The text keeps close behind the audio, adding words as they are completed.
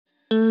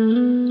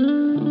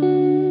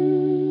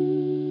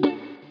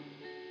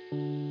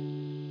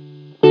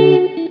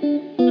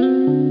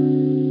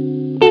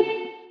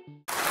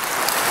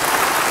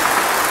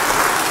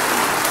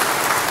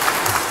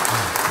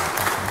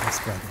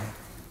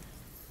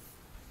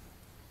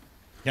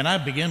Can I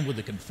begin with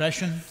a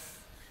confession?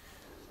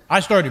 I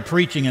started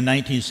preaching in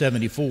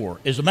 1974.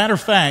 As a matter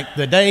of fact,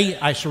 the day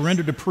I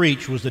surrendered to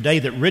preach was the day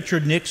that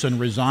Richard Nixon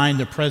resigned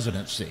the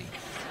presidency.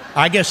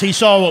 I guess he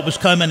saw what was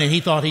coming and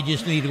he thought he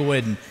just needed to go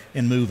ahead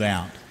and move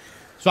out.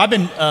 So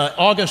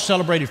August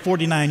celebrated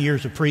 49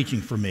 years of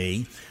preaching for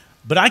me.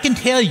 But I can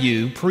tell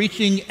you,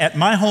 preaching at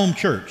my home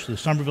church, the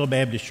Summerville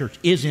Baptist Church,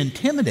 is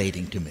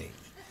intimidating to me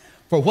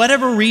for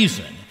whatever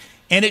reason.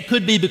 And it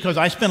could be because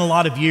I spent a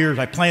lot of years,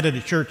 I planted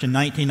a church in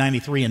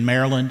 1993 in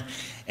Maryland,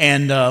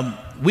 and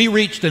we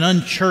reached an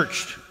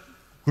unchurched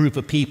group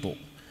of people.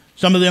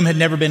 Some of them had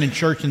never been in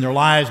church in their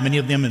lives. Many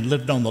of them had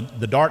lived on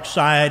the dark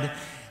side.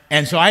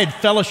 And so I had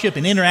fellowship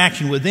and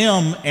interaction with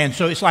them, and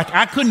so it's like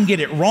I couldn't get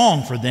it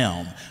wrong for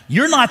them.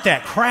 You're not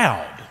that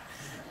crowd.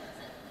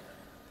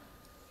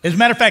 As a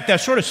matter of fact,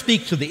 that sort of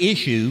speaks to the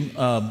issue.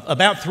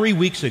 About 3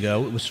 weeks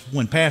ago, it was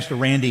when Pastor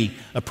Randy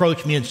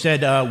approached me and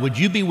said, would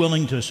you be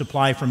willing to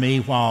supply for me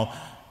while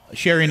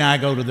Sherry and I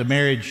go to the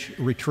marriage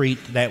retreat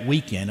that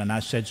weekend? And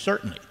I said,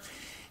 certainly.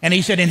 And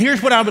he said, and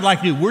here's what I would like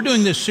to do. We're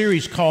doing this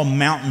series called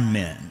Mountain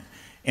Men.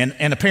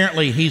 And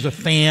apparently he's a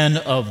fan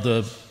of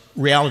the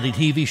reality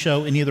TV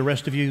show. Any of the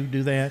rest of you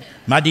do that?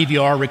 My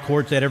DVR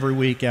records that every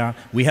week.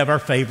 We have our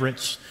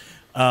favorites.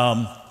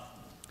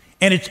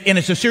 And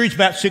it's a series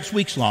about 6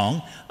 weeks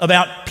long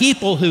about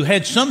people who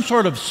had some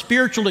sort of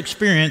spiritual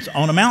experience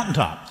on a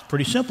mountaintop. It's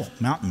pretty simple,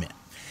 mountain men.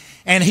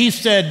 And he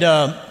said,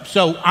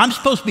 so I'm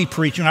supposed to be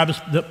preaching. I was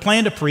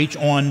planned to preach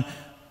on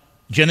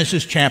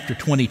Genesis chapter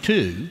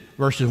 22,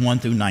 verses 1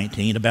 through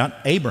 19, about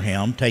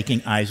Abraham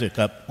taking Isaac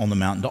up on the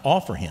mountain to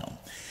offer him.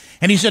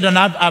 And he said, and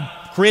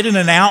I've created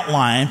an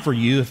outline for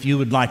you if you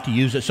would like to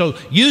use it. So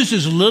use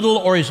as little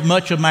or as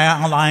much of my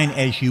outline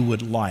as you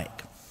would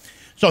like.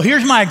 So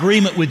here's my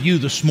agreement with you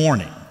this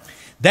morning.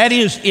 That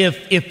is,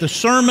 if the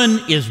sermon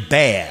is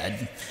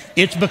bad,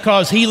 it's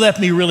because he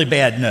left me really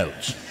bad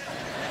notes.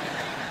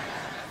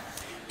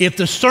 If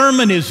the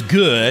sermon is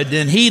good,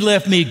 then he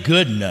left me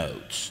good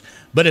notes.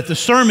 But if the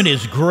sermon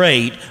is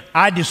great,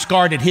 I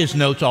discarded his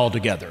notes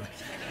altogether.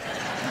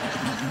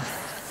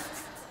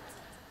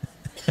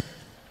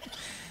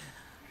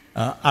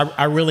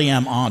 I really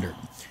am honored.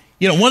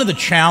 You know, one of the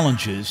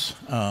challenges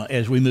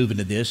as we move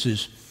into this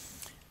is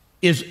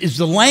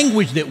the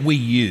language that we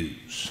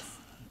use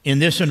in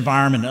this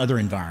environment and other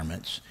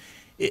environments.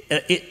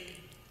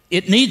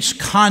 It needs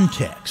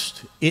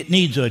context. It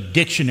needs a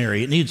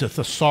dictionary. It needs a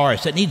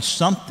thesaurus. It needs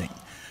something,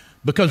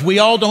 because we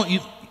all don't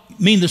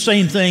mean the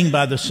same thing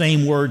by the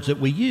same words that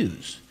we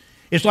use.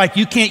 It's like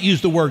you can't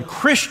use the word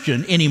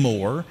Christian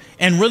anymore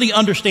and really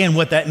understand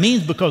what that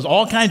means, because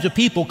all kinds of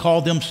people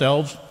call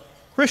themselves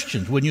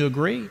Christians. Wouldn't you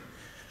agree?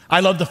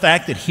 I love the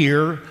fact that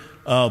here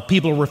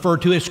people are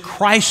referred to as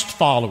Christ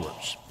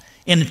followers.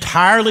 An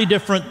entirely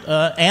different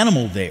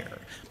animal there,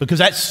 because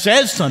that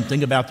says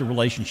something about the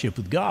relationship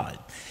with God.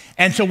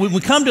 And so when we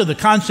come to the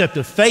concept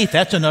of faith,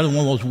 that's another one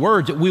of those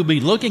words that we'll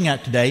be looking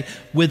at today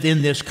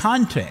within this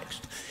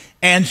context.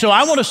 And so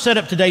I want to set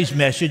up today's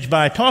message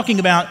by talking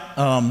about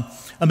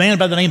a man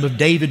by the name of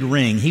David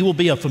Ring. He will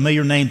be a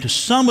familiar name to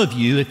some of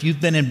you if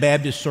you've been in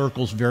Baptist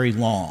circles very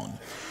long.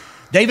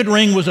 David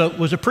Ring was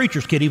a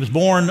preacher's kid. He was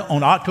born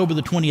on October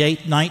the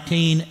 28th,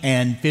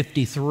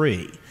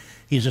 1953.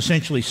 He's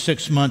essentially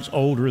 6 months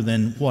older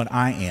than what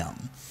I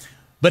am.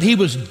 But he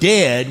was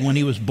dead when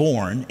he was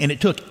born, and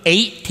it took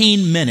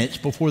 18 minutes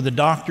before the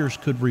doctors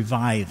could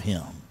revive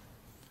him.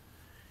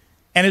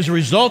 And as a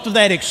result of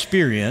that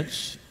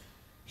experience,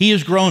 he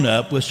has grown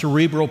up with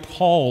cerebral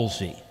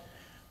palsy,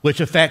 which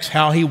affects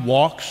how he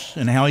walks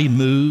and how he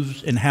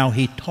moves and how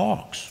he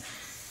talks.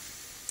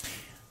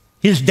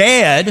 His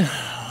dad,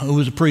 who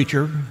was a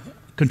preacher,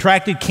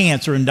 contracted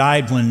cancer and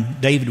died when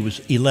David was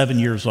 11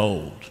 years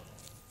old.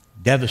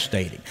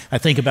 Devastating. I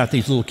think about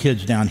these little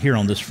kids down here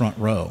on this front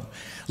row.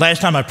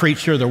 Last time I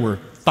preached here, there were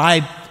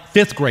 5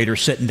 fifth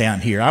graders sitting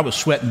down here. I was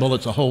sweating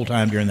bullets the whole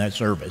time during that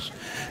service,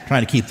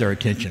 trying to keep their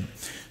attention.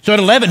 So at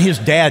 11, his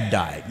dad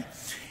died.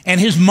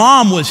 And his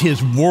mom was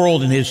his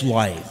world in his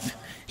life.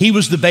 He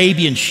was the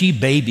baby and she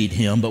babied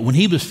him, but when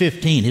he was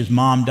 15, his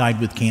mom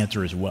died with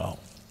cancer as well.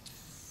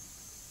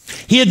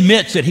 He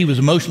admits that he was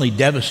emotionally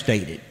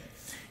devastated.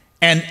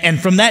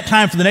 And from that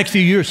time, for the next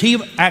few years,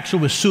 he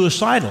actually was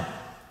suicidal,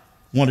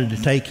 wanted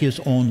to take his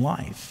own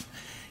life.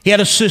 He had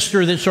a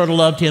sister that sort of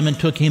loved him and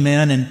took him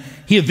in, and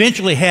he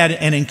eventually had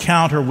an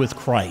encounter with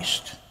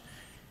Christ.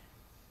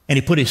 And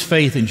he put his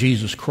faith in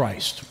Jesus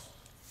Christ.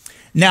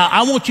 Now,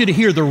 I want you to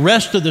hear the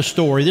rest of the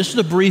story. This is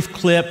a brief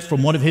clip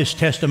from one of his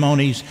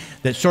testimonies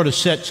that sort of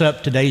sets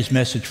up today's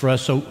message for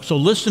us. So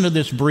listen to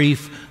this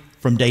brief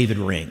from David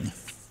Ring.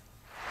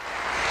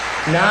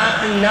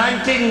 Now, in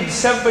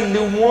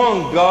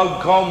 1971,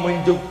 God called me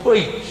to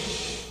preach.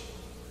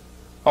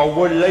 I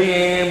was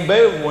laying in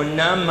bed when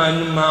I'm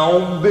minding my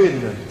own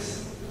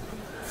business.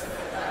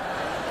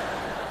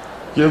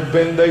 You've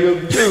been there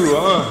too,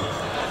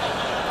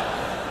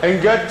 huh? And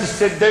God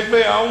said,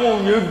 David, I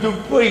want you to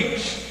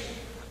preach.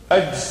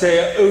 I'd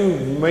say, oh,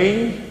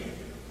 me?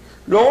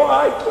 Lord,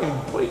 I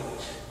can preach.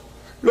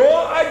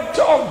 Lord, I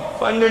talk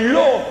funny.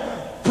 Lord,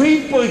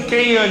 People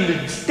can't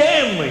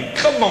understand me.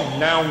 Come on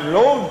now,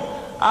 Lord.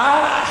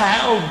 I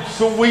have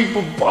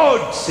cerebral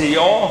palsy.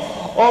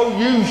 Are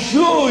you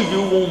sure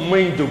you want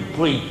me to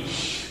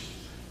preach?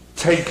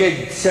 Take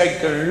a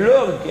second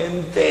look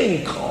and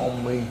then call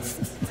me.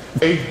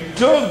 He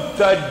took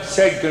that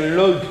second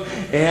look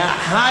and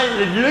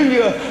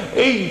hallelujah,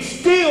 he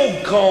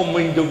still called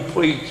me to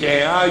preach.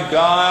 And I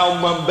got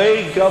out my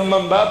bed, got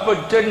my Bible,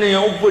 and he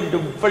opened to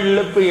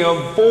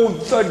Philippians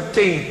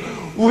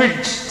 4:13,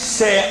 which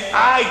said,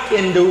 I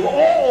can do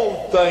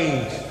all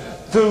things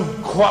through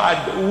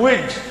Christ,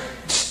 which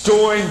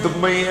strengthens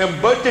me.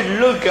 But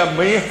look at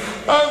me,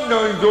 I'm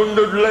not going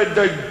to let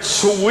that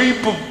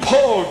cerebral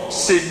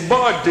palsy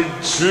body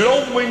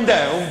slow me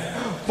down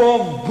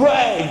for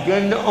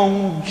bragging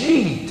on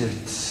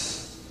Jesus.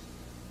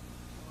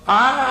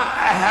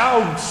 I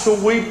have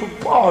cerebral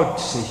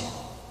palsy.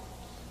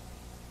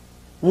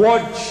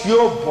 What's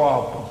your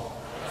problem?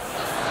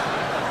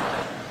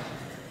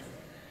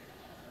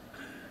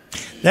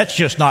 That's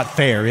just not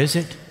fair, is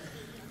it?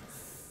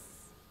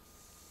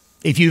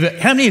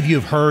 How many of you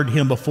have heard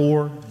him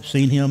before,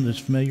 seen him that's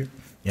familiar?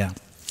 Yeah.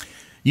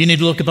 You need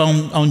to look up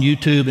on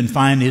YouTube and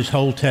find his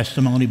whole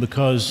testimony,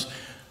 because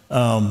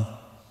a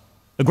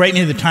great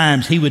many of the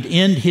times he would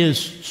end his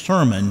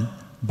sermon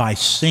by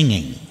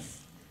singing.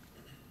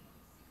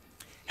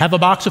 Have a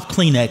box of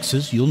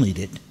Kleenexes, you'll need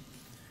it,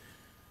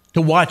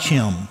 to watch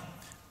him.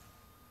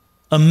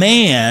 A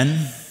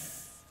man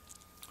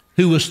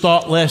who was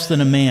thought less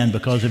than a man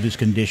because of his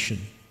condition.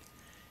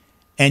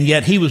 And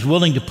yet he was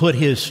willing to put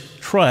his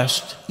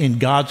trust in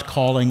God's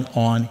calling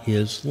on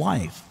his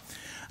life.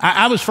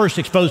 I was first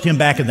exposed to him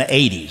back in the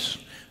 80s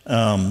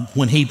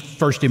when he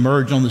first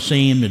emerged on the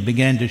scene and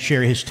began to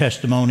share his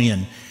testimony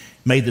and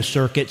made the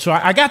circuit. So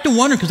I got to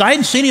wonder, because I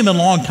hadn't seen him in a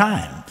long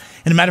time.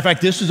 And as a matter of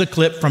fact, this is a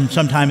clip from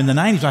sometime in the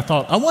 90s. I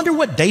thought, I wonder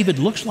what David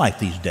looks like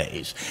these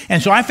days. And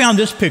so I found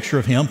this picture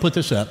of him, put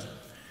this up.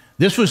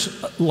 This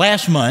was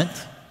last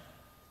month.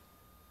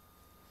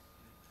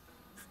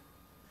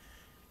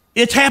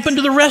 It's happened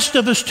to the rest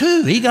of us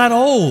too. He got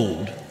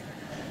old.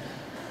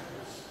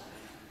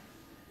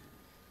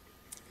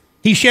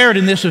 He shared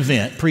in this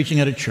event, preaching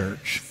at a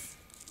church,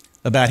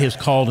 about his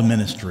call to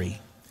ministry.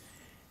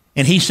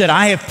 And he said,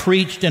 I have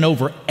preached in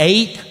over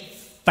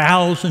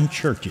 8,000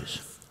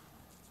 churches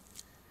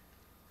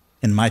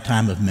in my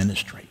time of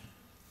ministry.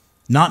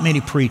 Not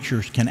many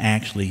preachers can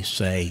actually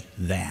say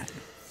that.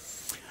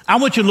 I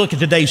want you to look at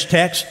today's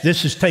text.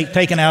 This is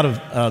taken out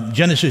of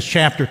Genesis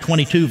chapter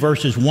 22,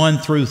 verses 1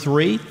 through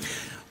 3.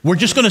 We're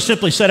just going to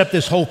simply set up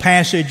this whole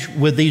passage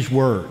with these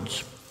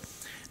words.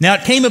 Now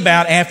it came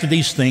about after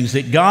these things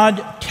that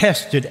God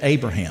tested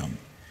Abraham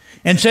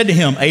and said to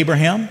him,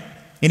 Abraham,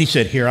 and he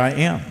said, here I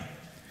am.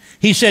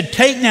 He said,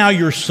 take now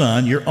your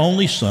son, your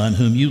only son,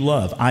 whom you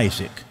love,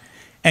 Isaac,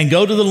 and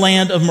go to the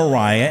land of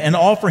Moriah and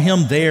offer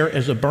him there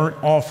as a burnt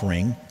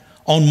offering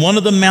on one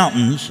of the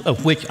mountains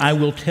of which I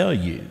will tell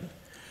you.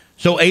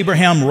 So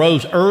Abraham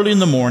rose early in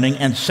the morning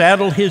and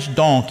saddled his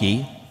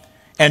donkey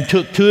and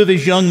took 2 of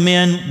his young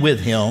men with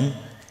him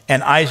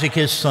and Isaac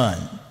his son.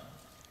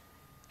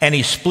 And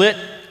he split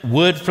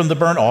wood from the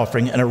burnt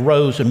offering and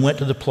arose and went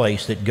to the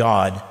place that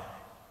God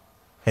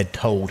had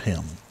told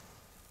him.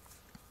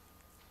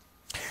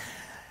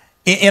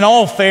 In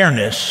all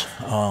fairness,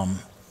 I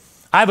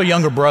have a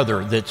younger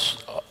brother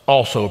that's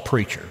also a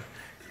preacher.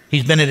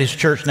 He's been at his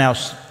church now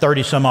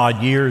 30 some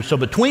odd years. So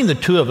between the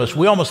two of us,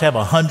 we almost have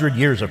 100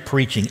 years of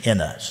preaching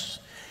in us.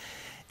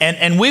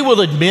 And we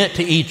will admit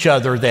to each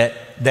other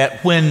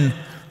that when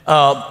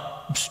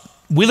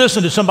we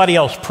listen to somebody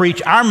else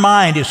preach, our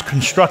mind is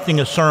constructing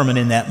a sermon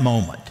in that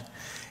moment.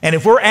 And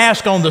if we're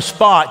asked on the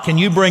spot, can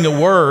you bring a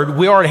word?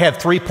 We already have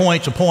 3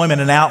 points, a poem, and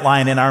an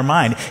outline in our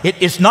mind.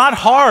 It's not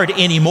hard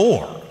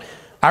anymore.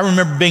 I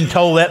remember being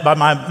told that by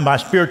my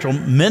spiritual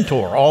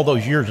mentor all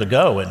those years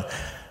ago,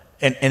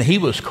 and he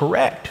was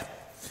correct.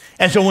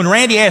 And so when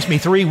Randy asked me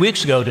 3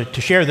 weeks ago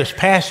to share this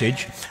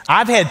passage,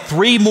 I've had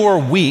 3 more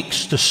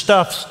weeks to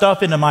stuff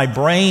stuff into my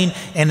brain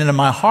and into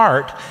my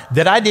heart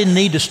that I didn't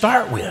need to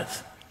start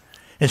with.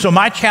 And so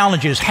my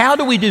challenge is, how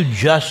do we do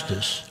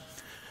justice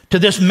to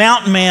this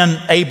mountain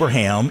man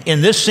Abraham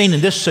in this scene, in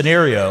this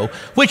scenario,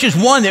 which is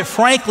one that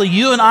frankly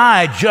you and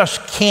I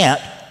just can't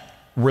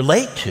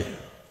relate to?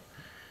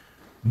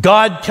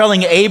 God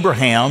telling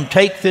Abraham,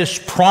 take this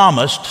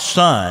promised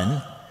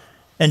son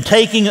and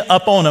taking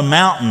up on a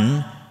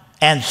mountain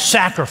and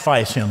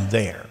sacrifice him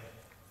there.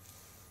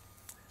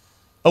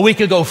 A week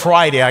ago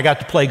Friday, I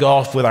got to play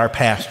golf with our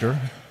pastor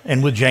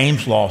and with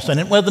James Lawson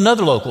and with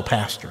another local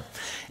pastor.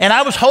 And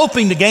I was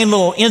hoping to gain a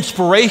little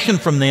inspiration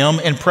from them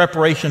in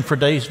preparation for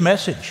today's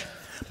message.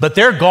 But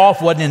their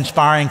golf wasn't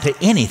inspiring to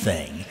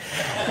anything.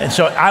 And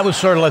so I was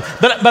sort of like,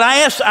 but I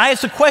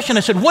asked the question,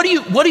 I said, what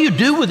do you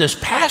do with this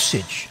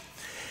passage?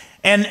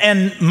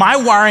 And my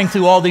wiring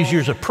through all these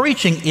years of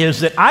preaching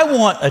is that I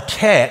want a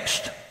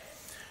text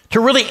to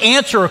really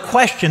answer a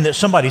question that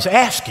somebody's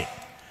asking.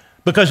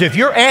 Because if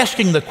you're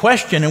asking the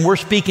question and we're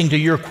speaking to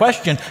your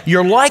question,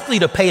 you're likely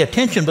to pay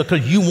attention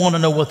because you want to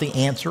know what the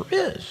answer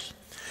is.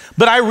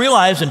 But I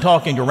realized in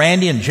talking to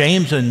Randy and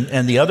James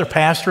and the other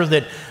pastor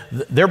that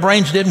their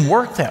brains didn't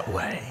work that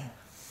way.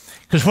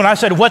 Because when I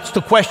said, what's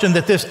the question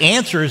that this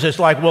answers, it's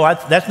like, well,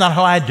 that's not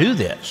how I do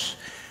this.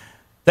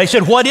 They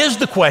said, what is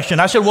the question?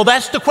 I said, well,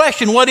 that's the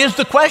question. What is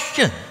the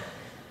question?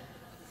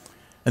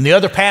 And the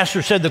other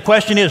pastor said, the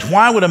question is,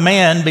 why would a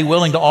man be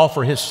willing to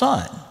offer his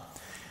son?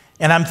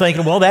 And I'm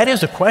thinking, well, that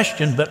is a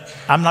question, but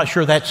I'm not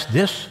sure that's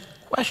this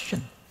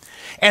question.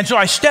 And so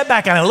I step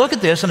back and I look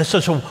at this and I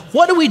said, so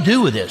what do we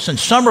do with this in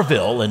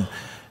Summerville in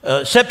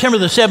September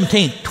the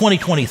 17th,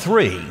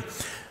 2023,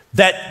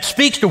 that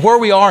speaks to where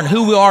we are and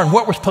who we are and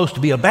what we're supposed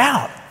to be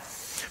about?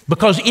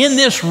 Because in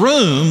this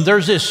room,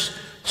 there's this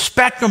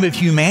spectrum of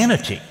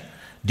humanity,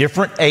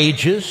 different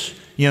ages.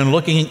 You know,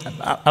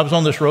 I was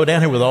on this road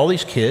down here with all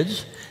these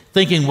kids,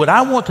 thinking, would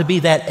I want to be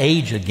that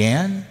age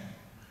again?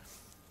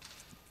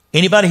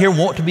 Anybody here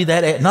want to be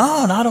that age?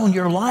 No, not on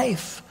your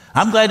life.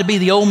 I'm glad to be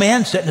the old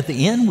man sitting at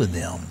the end with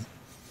them.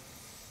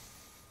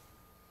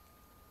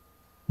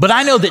 But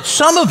I know that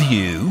some of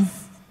you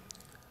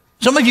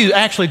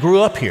actually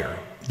grew up here.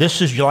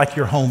 This is like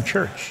your home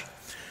church.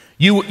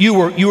 You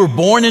were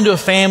born into a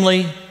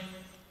family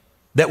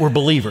that were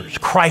believers,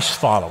 Christ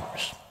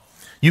followers.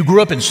 You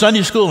grew up in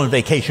Sunday school and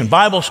vacation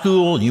Bible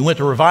school, and you went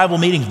to revival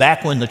meetings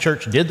back when the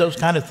church did those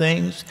kind of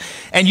things.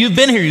 And you've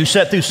been here. You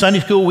sat through Sunday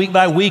school week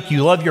by week.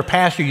 You love your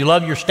pastor. You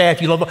love your staff.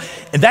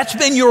 And that's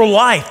been your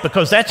life,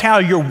 because that's how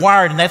you're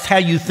wired, and that's how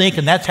you think,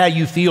 and that's how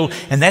you feel,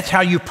 and that's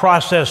how you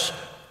process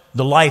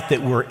the life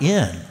that we're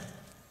in.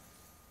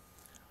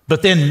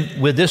 But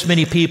then with this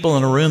many people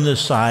in a room this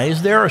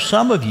size, there are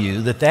some of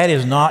you that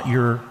is not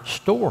your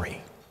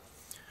story.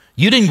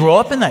 You didn't grow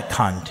up in that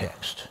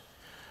context.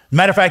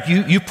 Matter of fact,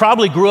 you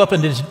probably grew up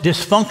in this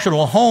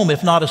dysfunctional home,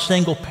 if not a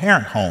single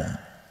parent home.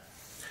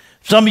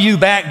 Some of you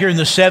back during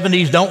the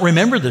 70s don't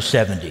remember the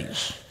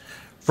 70s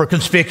for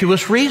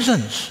conspicuous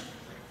reasons.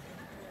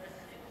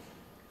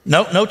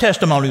 No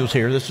testimonials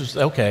here. This is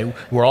okay.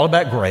 We're all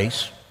about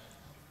grace.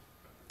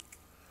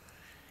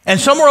 And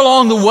somewhere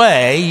along the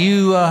way,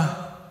 you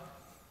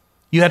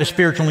had a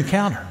spiritual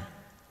encounter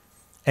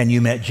and you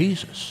met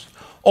Jesus.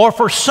 Or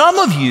for some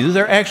of you,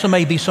 there actually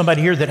may be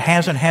somebody here that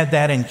hasn't had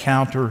that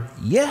encounter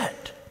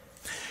yet.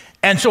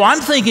 And so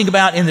I'm thinking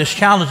about in this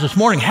challenge this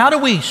morning, how do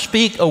we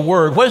speak a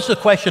word? What is the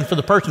question for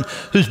the person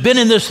who's been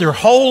in this their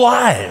whole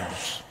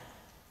lives,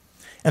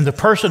 and the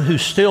person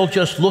who's still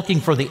just looking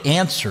for the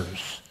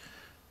answers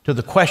to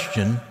the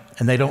question,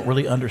 and they don't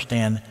really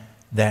understand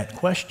that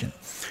question?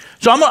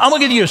 So I'm going to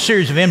give you a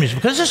series of images,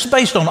 because this is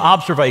based on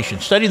observation,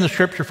 studying the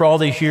scripture for all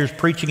these years,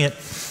 preaching it,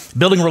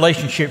 building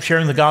relationships,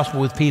 sharing the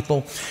gospel with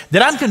people,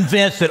 that I'm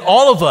convinced that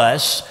all of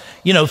us,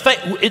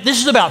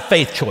 this is about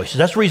faith choices.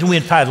 That's the reason we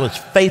entitled it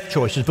Faith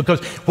Choices,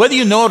 because whether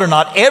you know it or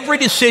not, every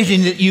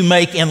decision that you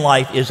make in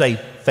life is a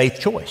faith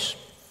choice.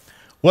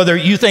 Whether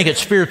you think it's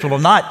spiritual or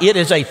not, it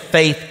is a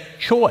faith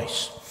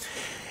choice.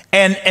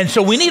 And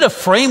so we need a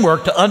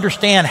framework to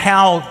understand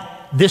how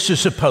this is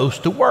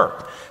supposed to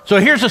work. So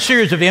here's a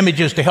series of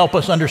images to help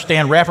us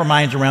understand, wrap our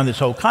minds around this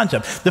whole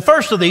concept. The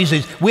first of these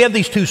is, we have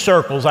these two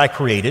circles I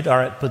created. All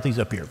right, put these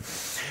up here.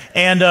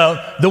 And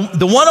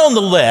the one on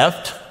the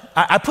left,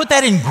 I put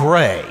that in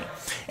gray.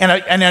 And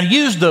I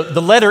used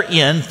the letter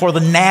N for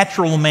the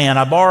natural man.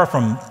 I borrow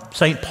from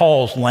St.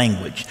 Paul's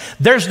language.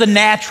 There's the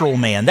natural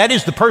man. That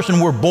is the person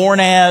we're born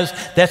as.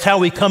 That's how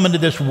we come into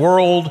this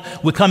world.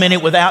 We come in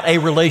it without a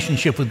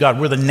relationship with God.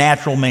 We're the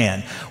natural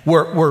man.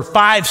 We're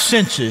five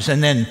senses,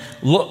 and then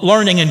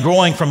learning and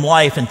growing from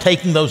life and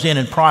taking those in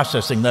and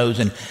processing those.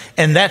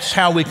 And that's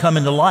how we come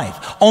into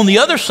life. On the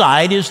other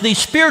side is the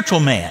spiritual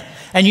man.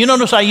 And you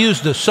notice I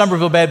used the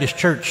Summerville Baptist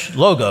Church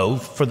logo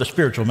for the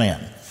spiritual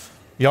man.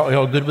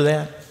 Y'all good with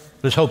that?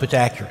 Let's hope it's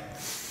accurate.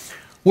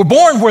 We're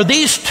born where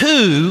these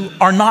two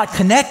are not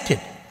connected.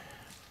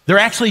 They're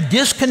actually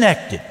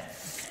disconnected.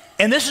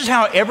 And this is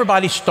how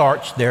everybody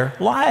starts their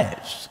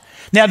lives.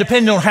 Now,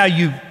 depending on how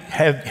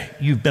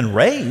you've been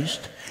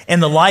raised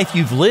and the life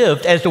you've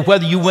lived, as to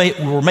whether you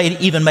were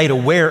even made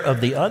aware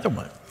of the other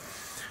one.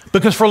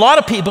 Because for a lot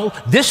of people,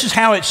 this is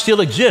how it still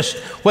exists,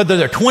 whether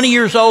they're 20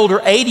 years old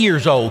or 80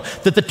 years old,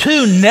 that the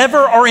two never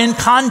are in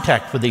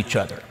contact with each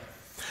other.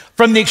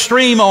 From the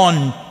extreme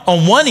on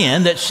one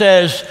end that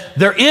says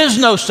there is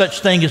no such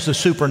thing as the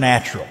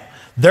supernatural.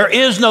 There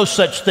is no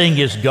such thing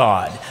as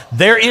God.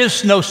 There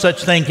is no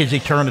such thing as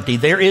eternity.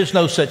 There is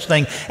no such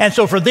thing. And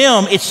so for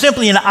them, it's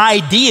simply an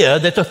idea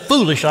that's a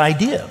foolish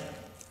idea.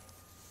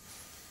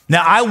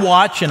 Now, I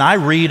watch and I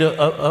read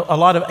a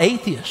lot of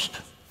atheists,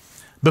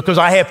 because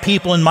I have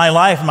people in my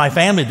life and my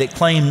family that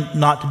claim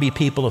not to be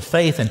people of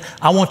faith, and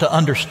I want to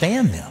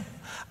understand them.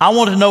 I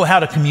want to know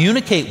how to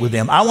communicate with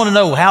them. I want to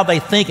know how they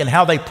think and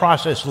how they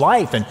process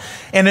life.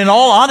 And in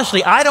all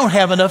honesty, I don't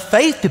have enough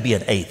faith to be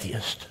an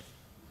atheist.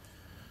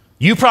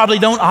 You probably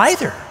don't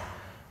either,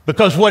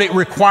 because what it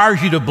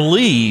requires you to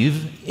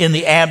believe in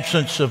the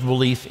absence of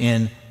belief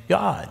in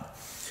God.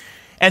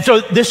 And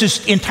so this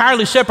is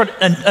entirely separate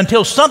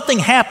until something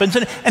happens.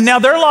 And now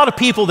there are a lot of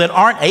people that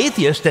aren't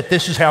atheists that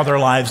this is how their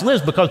lives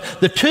live, because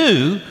the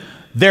two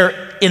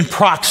They're in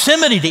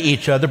proximity to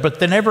each other, but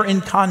they're never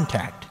in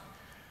contact.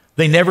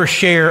 They never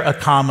share a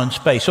common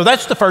space. So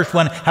that's the first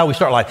one, how we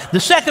start life. The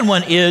second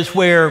one is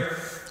where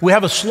we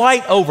have a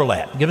slight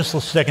overlap. Give us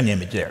the second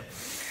image there.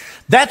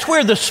 That's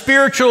where the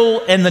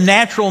spiritual and the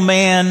natural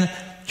man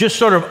just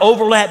sort of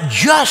overlap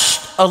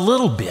just a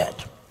little bit.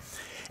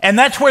 And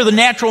that's where the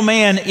natural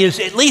man is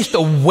at least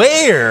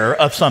aware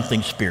of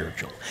something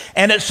spiritual.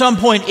 And at some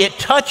point it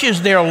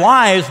touches their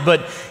lives,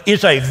 but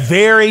is a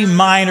very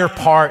minor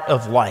part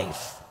of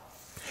life.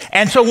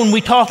 And so when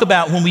we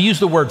use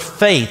the word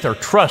faith or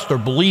trust or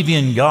believe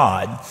in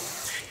God,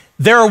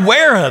 they're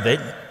aware of it,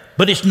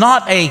 but it's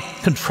not a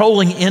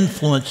controlling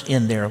influence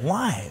in their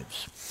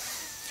lives.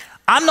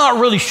 I'm not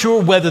really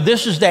sure whether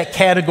this is that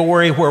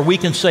category where we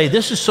can say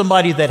this is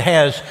somebody that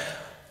has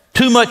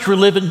too much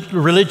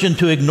religion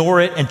to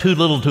ignore it and too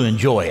little to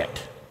enjoy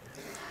it.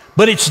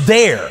 But it's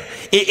there.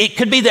 It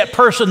could be that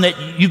person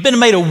that you've been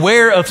made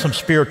aware of some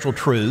spiritual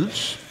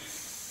truths,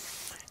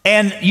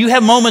 and you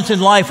have moments in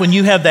life when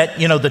you have that,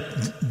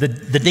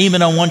 the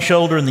demon on one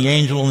shoulder and the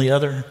angel on the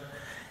other,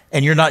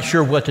 and you're not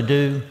sure what to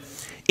do.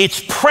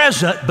 It's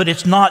present, but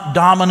it's not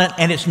dominant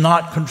and it's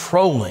not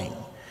controlling.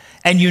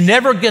 And you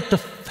never get to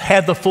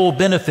have the full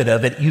benefit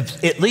of it.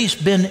 You've at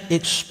least been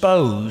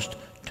exposed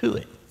to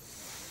it.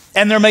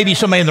 And there may be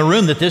somebody in the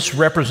room that this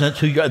represents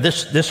who you are.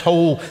 This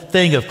whole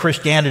thing of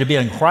Christianity,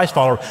 being a Christ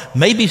follower,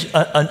 may be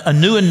a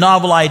new and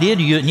novel idea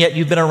to you, and yet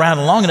you've been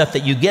around long enough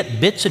that you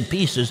get bits and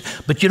pieces,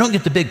 but you don't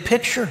get the big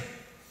picture.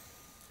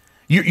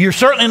 You're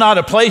certainly not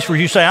a place where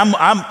you say,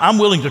 I'm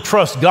willing to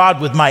trust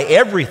God with my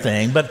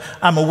everything, but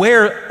I'm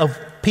aware of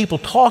people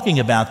talking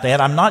about that.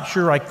 I'm not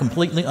sure I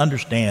completely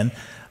understand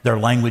their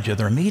language of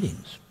their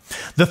meetings.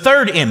 The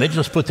third image,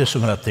 let's put this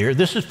one up there.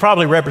 This is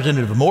probably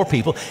representative of more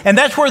people, and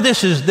that's where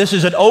this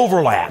is an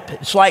overlap.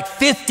 It's like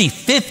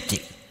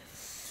 50-50.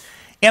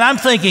 And I'm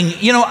thinking,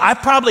 I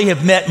probably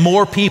have met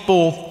more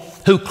people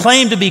who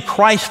claim to be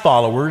Christ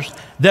followers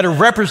that are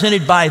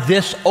represented by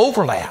this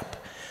overlap,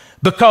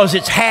 because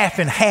it's half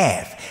and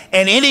half.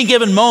 And any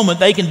given moment,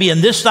 they can be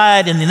in this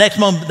side, and the next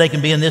moment, they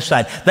can be in this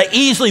side. They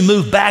easily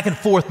move back and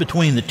forth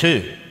between the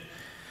two.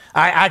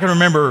 I can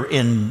remember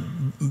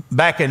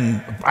back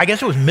in, I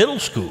guess it was middle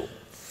school,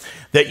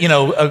 that,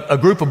 a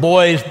group of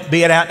boys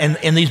be out,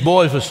 and these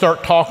boys would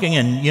start talking,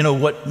 and you know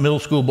what middle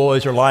school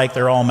boys are like,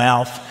 they're all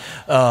mouth.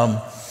 And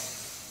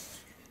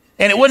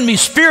it wouldn't be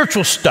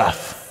spiritual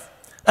stuff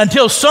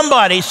until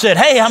somebody said,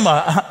 hey,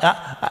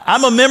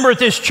 I'm a member at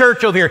this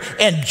church over here.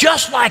 And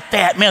just like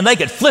that, man, they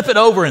could flip it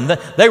over, and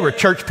they were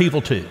church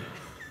people too.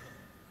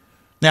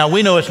 Now,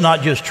 we know it's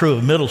not just true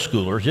of middle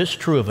schoolers, it's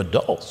true of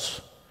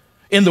adults.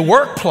 In the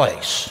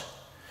workplace,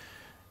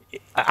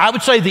 I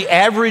would say the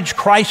average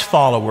Christ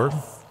follower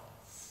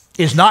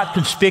is not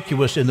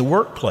conspicuous in the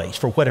workplace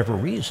for whatever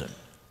reason.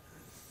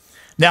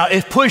 Now,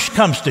 if push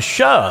comes to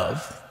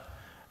shove,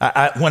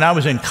 when I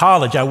was in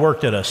college, I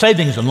worked at a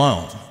savings and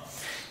loan.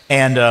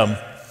 And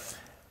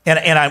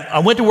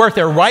I went to work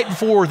there right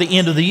before the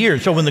end of the year.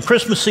 So when the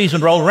Christmas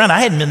season rolled around,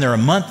 I hadn't been there a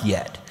month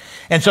yet.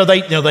 And so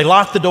they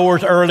locked the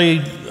doors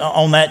early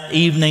on that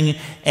evening,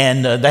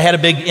 and they had a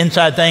big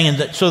inside thing,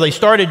 and so they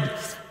started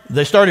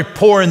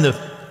pouring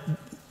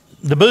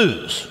the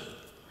booze.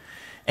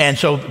 And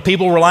so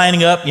people were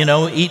lining up,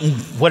 eating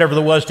whatever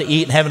there was to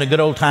eat and having a good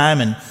old time.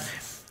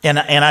 And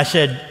I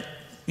said,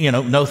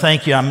 no,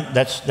 thank you.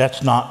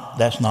 That's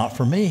not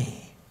for me.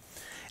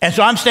 And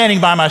so I'm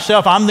standing by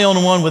myself. I'm the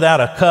only one without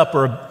a cup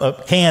or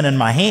a can in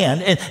my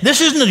hand. And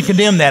this isn't to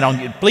condemn that on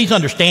you. Please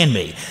understand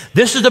me.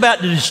 This is about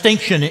the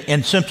distinction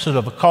and sense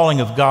of a calling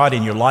of God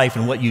in your life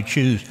and what you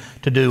choose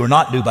to do or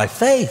not do by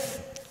faith.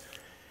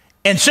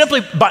 And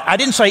simply, I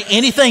didn't say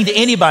anything to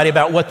anybody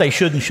about what they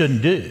should and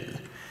shouldn't do.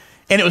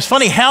 And it was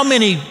funny how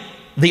many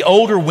the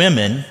older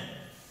women,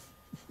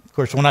 of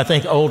course, when I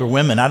think older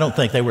women, I don't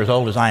think they were as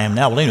old as I am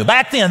now. But anyway,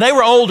 back then, they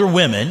were older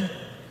women,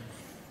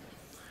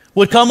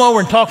 would come over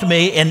and talk to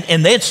me,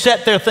 and they'd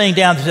set their thing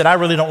down and said, I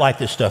really don't like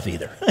this stuff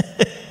either.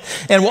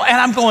 and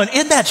I'm going,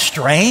 isn't that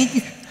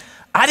strange?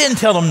 I didn't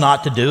tell them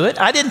not to do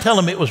it. I didn't tell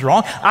them it was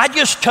wrong. I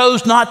just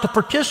chose not to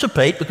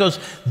participate because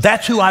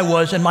that's who I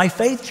was in my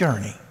faith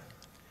journey.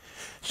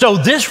 So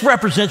this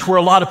represents where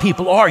a lot of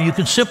people are. You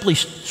can simply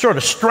sort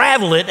of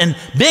straddle it, and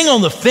being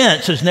on the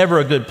fence is never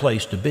a good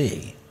place to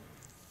be.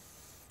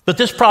 But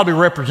this probably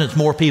represents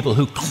more people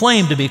who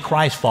claim to be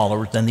Christ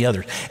followers than the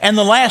others. And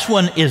the last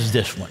one is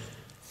this one.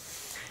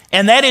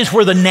 And that is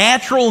where the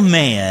natural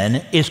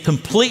man is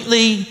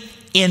completely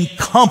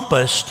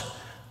encompassed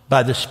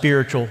by the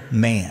spiritual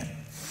man.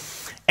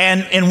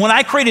 And when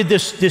I created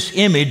this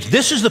image,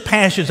 this is the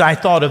passage I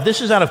thought of.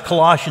 This is out of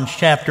Colossians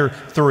chapter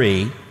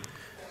 3,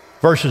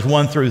 verses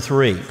 1 through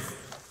 3,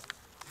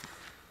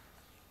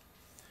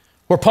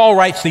 where Paul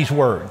writes these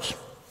words.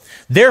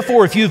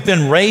 Therefore, if you've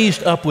been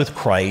raised up with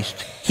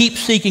Christ, keep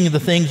seeking the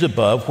things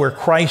above where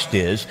Christ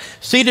is,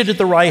 seated at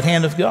the right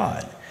hand of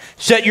God.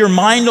 Set your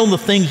mind on the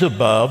things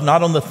above,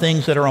 not on the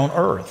things that are on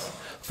earth.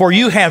 For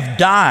you have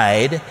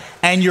died,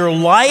 and your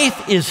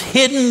life is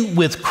hidden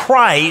with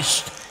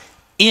Christ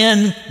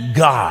in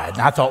God.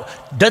 And I thought,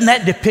 doesn't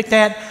that depict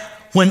that?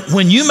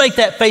 When you make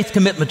that faith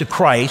commitment to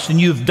Christ and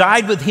you've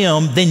died with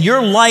him, then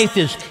your life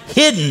is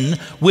hidden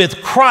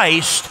with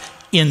Christ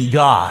in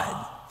God.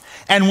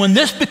 And when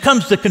this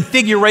becomes the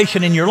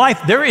configuration in your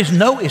life, there is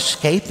no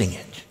escaping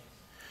it.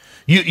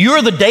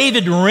 You're the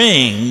David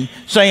ring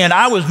saying,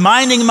 I was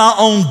minding my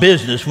own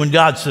business, when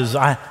God says,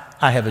 I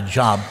have a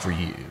job for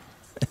you.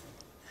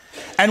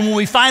 And when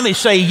we finally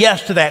say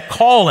yes to that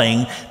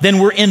calling, then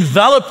we're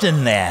enveloped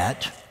in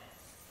that.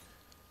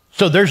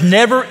 So there's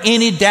never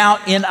any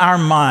doubt in our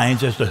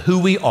minds as to who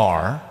we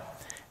are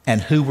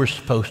and who we're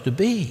supposed to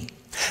be.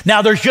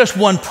 Now, there's just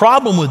one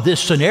problem with this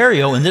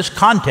scenario in this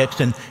context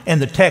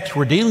and the text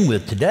we're dealing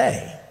with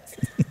today.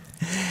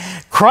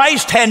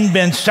 Christ hadn't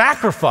been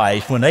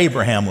sacrificed when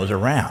Abraham was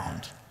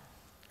around.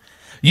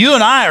 You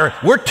and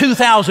we're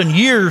 2,000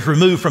 years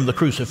removed from the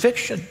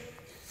crucifixion.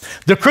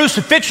 The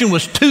crucifixion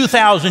was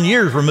 2,000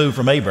 years removed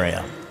from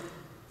Abraham.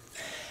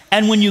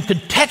 And when you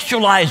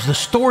contextualize the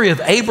story of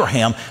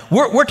Abraham,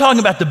 we're talking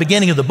about the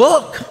beginning of the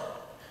book.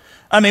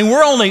 I mean,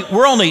 we're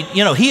only,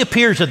 he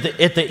appears at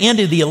the end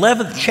of the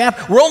 11th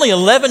chapter. We're only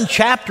 11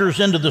 chapters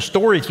into the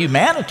story of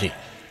humanity.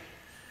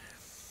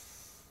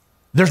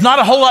 There's not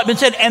a whole lot been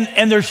said,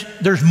 and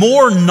there's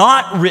more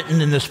not written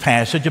in this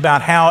passage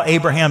about how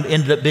Abraham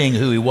ended up being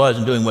who he was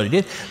and doing what he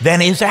did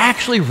than is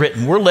actually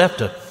written. We're left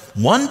to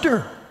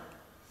wonder.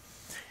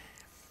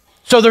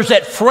 So there's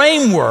that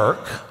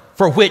framework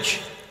for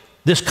which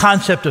this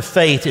concept of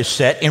faith is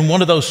set in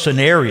one of those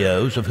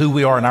scenarios of who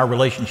we are in our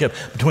relationship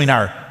between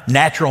our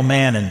natural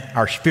man and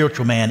our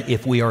spiritual man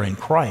if we are in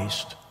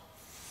Christ.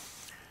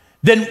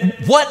 Then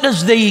what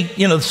does the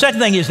second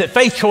thing is that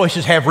faith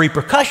choices have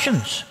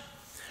repercussions.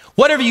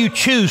 Whatever you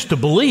choose to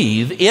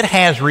believe, it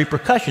has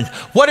repercussions.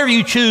 Whatever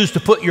you choose to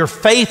put your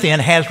faith in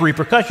has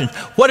repercussions.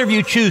 Whatever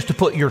you choose to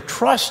put your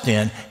trust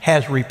in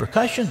has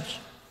repercussions.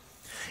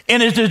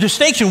 And it's a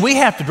distinction we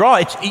have to draw.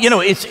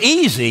 It's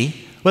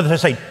easy, whether I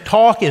say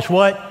talk is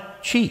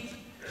what? Cheap.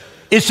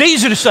 It's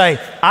easy to say,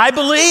 I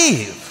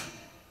believe.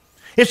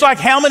 It's like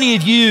how many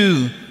of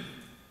you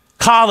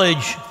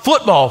college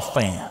football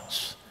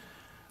fans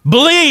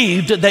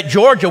believed that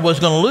Georgia was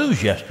going to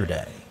lose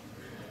yesterday?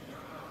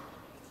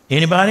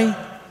 Anybody?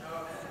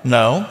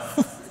 No.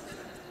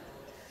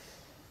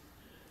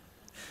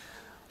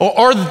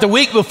 or that the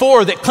week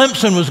before that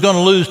Clemson was going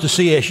to lose to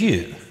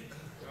CSU.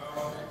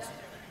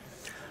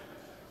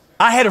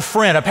 I had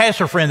a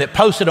pastor friend that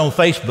posted on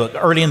Facebook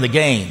early in the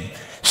game,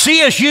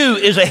 CSU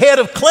is ahead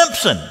of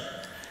Clemson.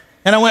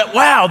 And I went,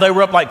 wow, they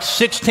were up like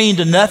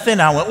 16-0.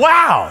 I went,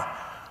 wow.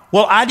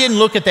 Well, I didn't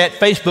look at that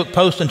Facebook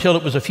post until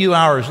it was a few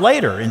hours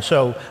later. And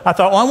so I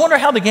thought, well, I wonder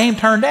how the game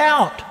turned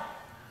out.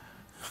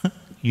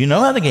 You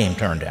know how the game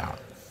turned out.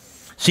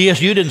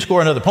 CSU didn't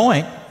score another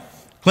point.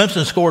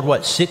 Clemson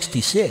scored,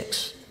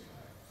 66.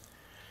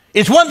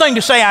 It's one thing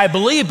to say I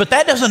believe, but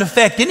that doesn't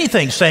affect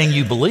anything saying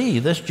you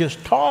believe. That's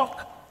just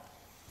talk.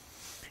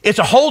 It's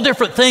a whole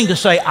different thing to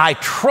say I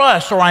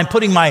trust or I'm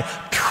putting my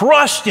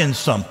trust in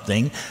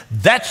something.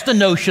 That's the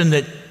notion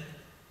that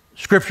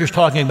Scripture's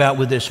talking about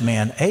with this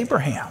man,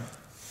 Abraham.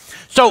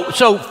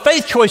 So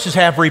faith choices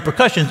have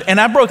repercussions,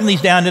 and I've broken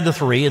these down into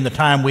 3 in the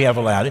time we have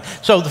allowed it.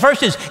 So the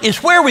first is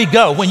where we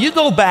go. When you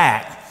go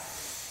back,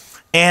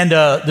 and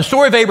the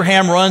story of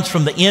Abraham runs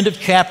from the end of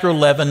chapter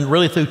 11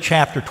 really through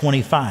chapter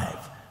 25,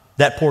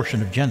 that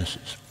portion of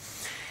Genesis.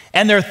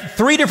 And there are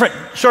 3 different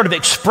sort of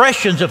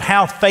expressions of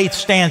how faith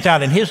stands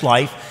out in his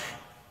life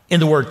in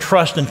the word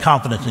trust and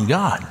confidence in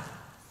God.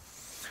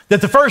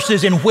 That the first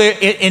is in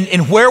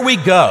where we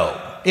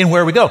go. In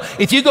where we go.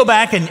 If you go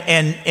back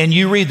and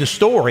you read the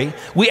story,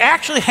 we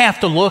actually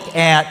have to look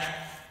at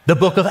the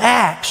book of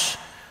Acts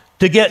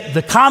to get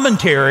the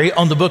commentary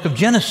on the book of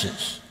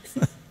Genesis.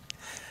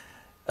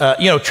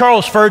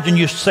 Charles Spurgeon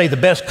used to say the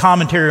best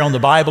commentary on the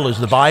Bible is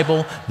the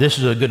Bible. This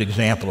is a good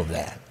example of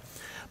that.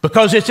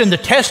 Because it's in the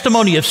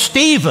testimony of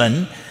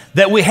Stephen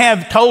that we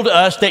have told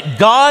us that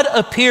God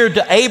appeared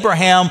to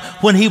Abraham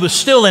when he was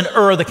still in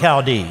Ur of the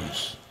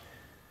Chaldees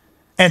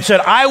and said,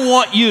 I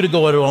want you to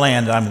go to a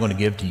land that I'm going to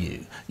give to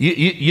you.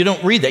 You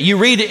don't read that. You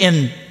read it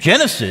in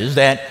Genesis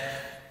that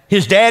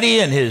his daddy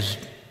and his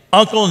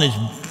uncle and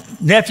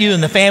his nephew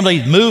and the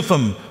family moved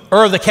from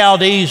Ur of the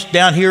Chaldees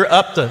down here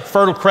up the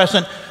Fertile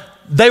Crescent.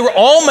 They were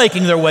all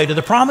making their way to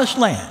the Promised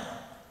Land.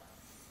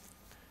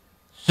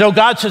 So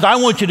God says, I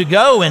want you to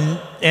go,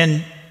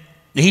 and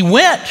he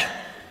went.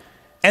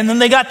 And then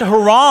they got to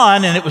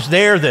Haran, and it was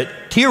there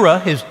that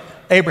Terah,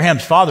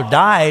 Abraham's father,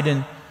 died,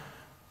 and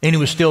he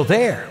was still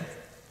there.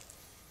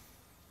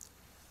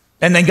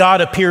 And then God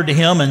appeared to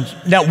him, and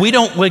now we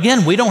don't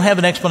have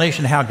an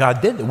explanation how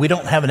God did it. We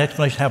don't have an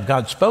explanation how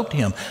God spoke to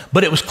him.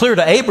 But it was clear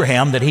to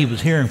Abraham that he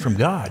was hearing from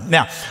God.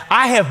 Now,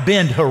 I have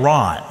been to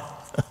Haran.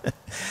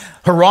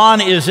 Haran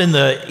is in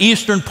the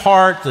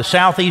the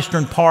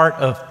southeastern part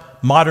of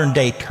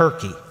modern-day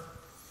Turkey.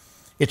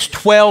 It's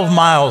 12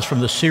 miles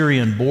from the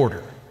Syrian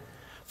border.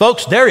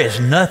 Folks, there is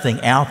nothing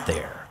out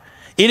there.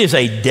 It is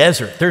a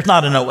desert. There's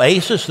not an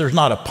oasis. There's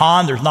not a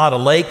pond. There's not a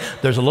lake.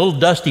 There's a little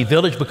dusty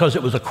village because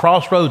it was a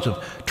crossroads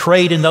of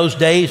trade in those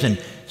days and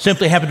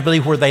simply happened to be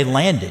where they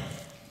landed.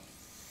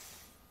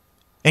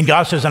 And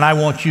God says, and I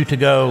want you to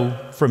go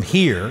from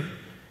here.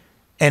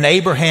 And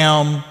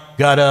Abraham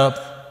got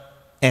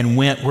up and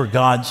went where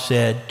God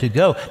said to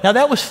go. Now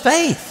that was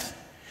faith.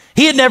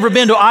 He had never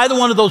been to either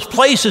one of those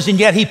places, and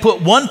yet he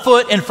put one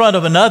foot in front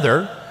of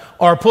another,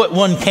 or put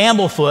one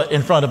camel foot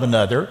in front of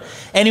another,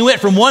 and he went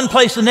from one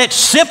place to the next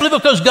simply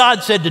because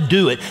God said to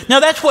do it. Now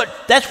that's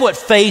what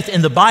faith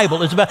in the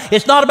Bible is about.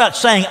 It's not about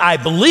saying I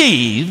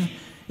believe,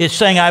 it's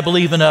saying I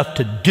believe enough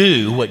to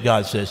do what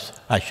God says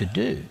I should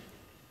do.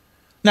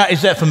 Now,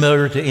 is that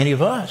familiar to any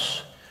of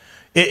us?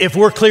 If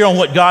we're clear on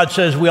what God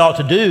says we ought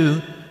to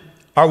do,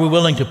 are we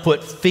willing to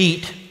put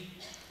feet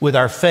with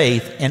our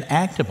faith and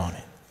act upon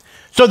it?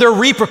 So there are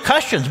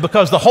repercussions,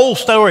 because the whole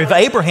story of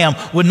Abraham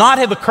would not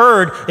have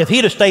occurred if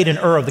he'd have stayed in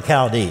Ur of the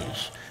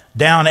Chaldees,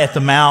 down at the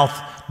mouth,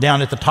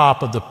 down at the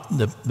top of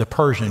the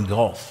Persian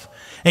Gulf.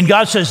 And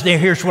God says,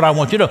 here's what I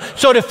want you to know.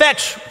 So it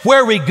affects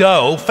where we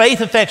go.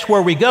 Faith affects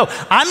where we go.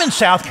 I'm in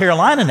South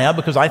Carolina now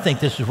because I think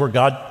this is where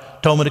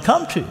God told me to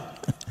come to.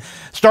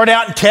 Start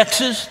out in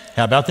Texas.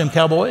 How about them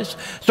Cowboys?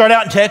 Start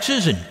out in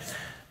Texas and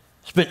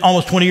spent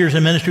almost 20 years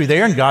in ministry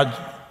there, and God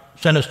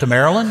sent us to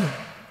Maryland.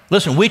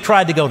 Listen, we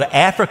tried to go to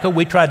Africa,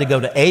 we tried to go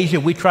to Asia,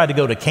 we tried to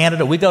go to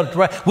Canada, we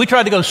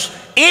tried to go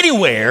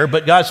anywhere,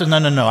 but God said,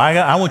 no,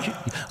 I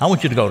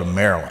want you to go to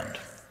Maryland.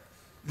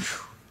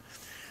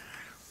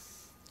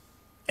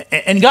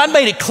 And God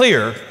made it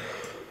clear.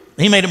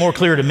 He made it more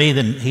clear to me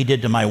than he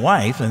did to my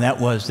wife, and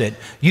that was that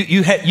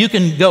you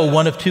can go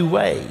one of two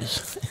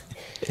ways.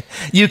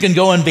 You can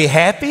go and be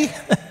happy,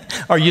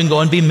 or you can go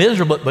and be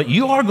miserable, but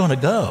you are going to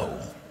go.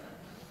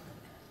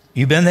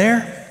 You been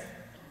there?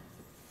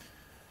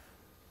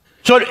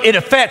 So it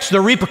affects, the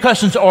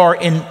repercussions are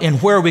in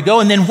where we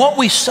go and then what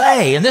we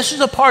say. And this is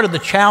a part of the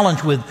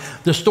challenge with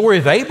the story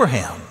of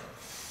Abraham,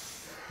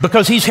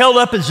 because he's held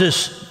up as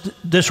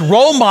this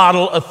role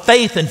model of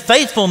faith and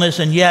faithfulness,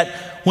 and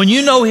yet when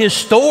you know his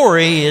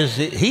story, is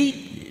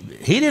he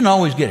didn't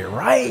always get it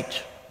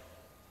right.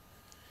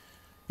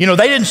 You know,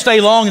 they didn't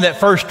stay long in that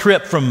first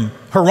trip from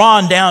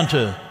Haran down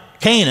to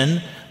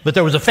Canaan, but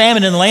there was a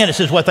famine in the land. It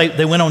says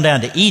they went on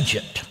down to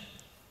Egypt.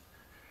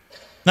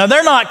 Now,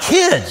 they're not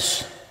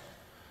kids.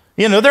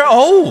 You know, they're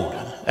old.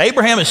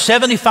 Abraham is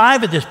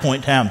 75 at this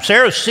point in time.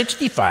 Sarah's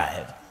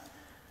 65.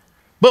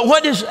 But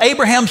what does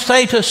Abraham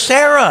say to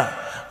Sarah?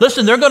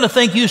 Listen, they're going to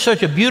think you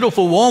such a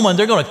beautiful woman.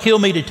 They're going to kill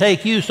me to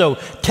take you, so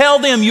tell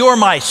them you're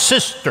my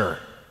sister.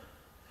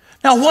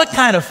 Now, what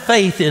kind of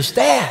faith is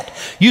that?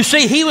 You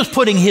see, he was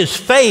putting his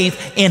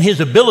faith in his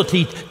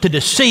ability to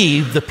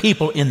deceive the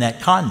people in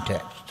that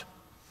context.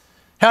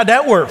 How'd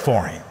that work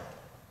for him?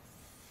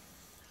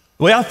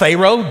 Well,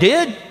 Pharaoh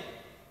did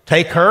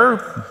take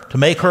her to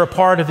make her a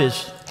part of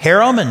his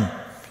harem, and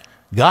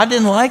God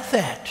didn't like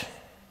that.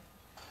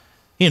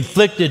 He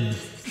inflicted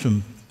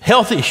some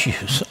health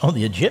issues on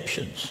the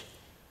Egyptians.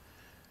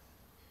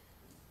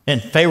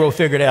 And Pharaoh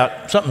figured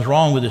out something's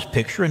wrong with this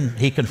picture, and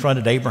he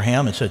confronted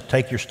Abraham and said,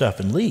 take your stuff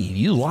and leave.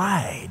 You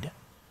lied.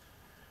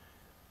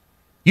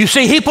 You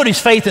see, he put his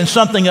faith in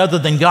something other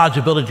than God's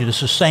ability to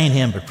sustain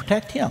him, to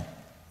protect him.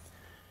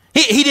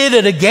 He did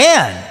it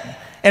again.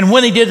 And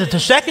when he did it the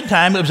second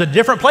time, it was a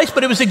different place,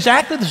 but it was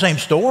exactly the same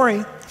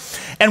story.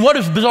 And what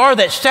is bizarre,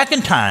 that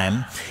second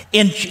time,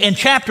 in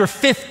chapter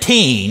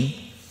 15,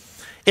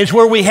 is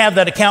where we have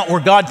that account where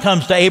God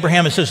comes to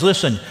Abraham and says,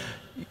 listen,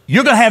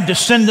 you're going to have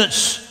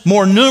descendants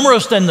more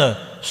numerous than the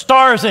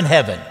stars in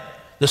heaven,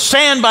 the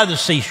sand by the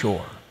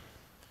seashore.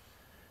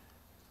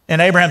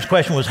 And Abraham's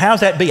question was,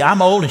 how's that be?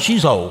 I'm old and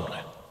she's old.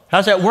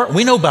 How's that work?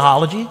 We know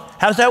biology.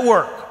 How does that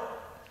work?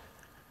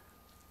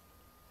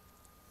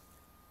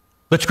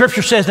 But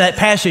Scripture says in that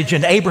passage,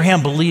 and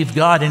Abraham believed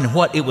God in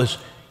what it was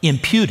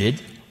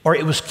imputed, or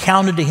it was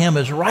counted to him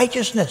as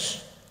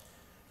righteousness.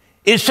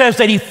 It says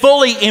that he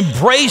fully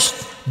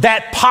embraced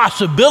that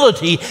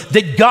possibility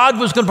that God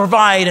was going to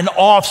provide an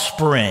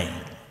offspring.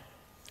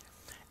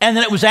 And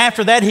then it was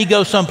after that he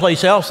goes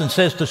someplace else and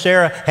says to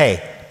Sarah,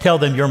 hey, tell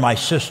them you're my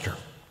sister.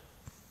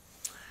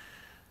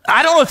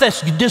 I don't know if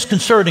that's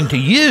disconcerting to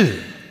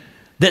you,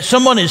 that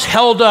someone is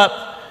held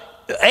up.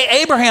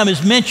 Abraham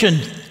is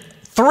mentioned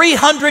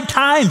 300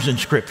 times in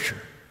Scripture.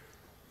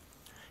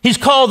 He's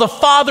called the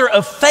father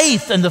of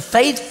faith and the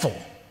faithful.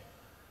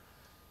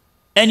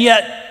 And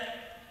yet,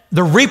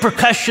 the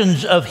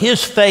repercussions of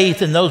his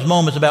faith in those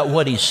moments about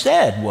what he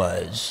said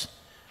was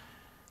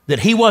that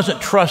he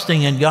wasn't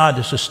trusting in God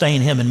to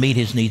sustain him and meet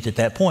his needs at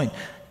that point.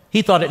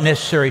 He thought it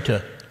necessary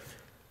to,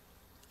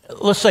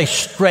 let's say,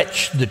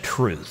 stretch the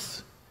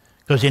truth.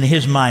 Because in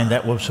his mind,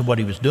 that was what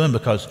he was doing,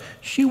 because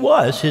she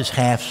was his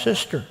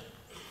half-sister.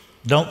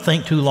 Don't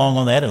think too long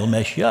on that, it'll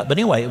mess you up. But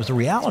anyway, it was the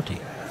reality.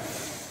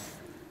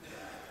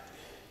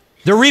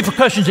 There are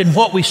repercussions in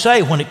what we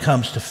say when it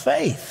comes to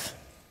faith.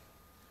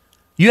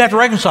 You have to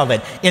reconcile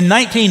that. In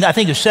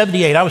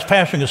 1978, I was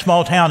pastoring a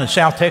small town in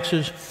South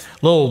Texas,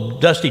 a little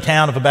dusty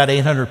town of about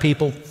 800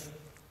 people.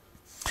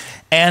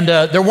 And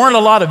there weren't a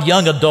lot of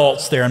young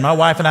adults there. And my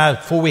wife and I,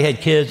 before we had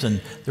kids,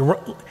 and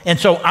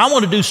so I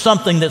want to do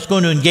something that's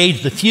going to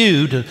engage the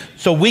few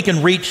so we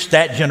can reach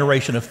that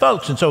generation of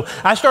folks. And so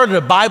I started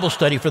a Bible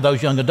study for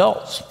those young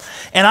adults.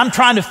 And I'm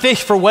trying to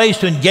fish for ways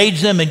to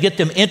engage them and get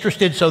them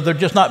interested so they're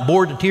just not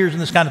bored to tears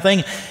and this kind of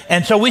thing.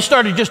 And so we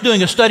started just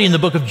doing a study in the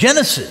book of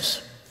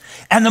Genesis.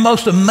 And the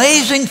most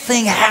amazing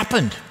thing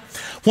happened.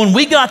 When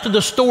we got to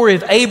the story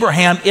of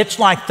Abraham, it's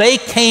like they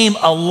came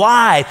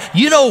alive.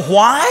 You know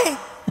why?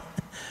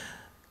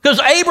 Because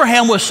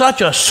Abraham was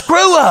such a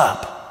screw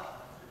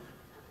up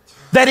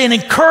that it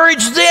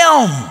encouraged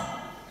them.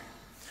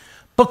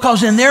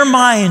 Because in their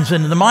minds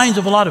and in the minds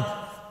of a lot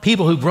of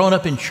people who've grown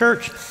up in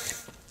church,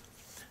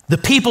 the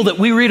people that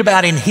we read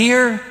about in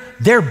here,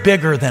 they're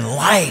bigger than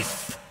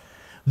life.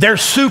 They're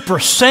super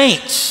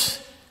saints.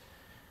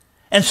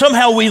 And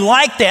somehow we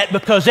like that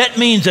because that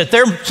means that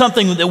they're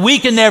something that we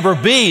can never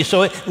be,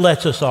 so it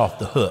lets us off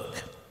the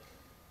hook.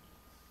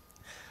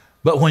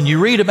 But when you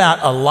read about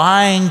a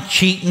lying,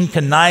 cheating,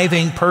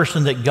 conniving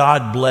person that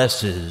God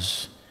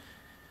blesses,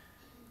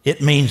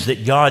 it means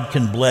that God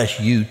can bless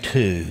you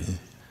too.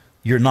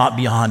 You're not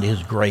beyond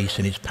His grace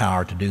and His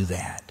power to do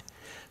that.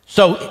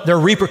 So there are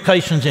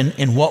repercussions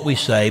in what we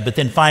say, but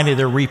then finally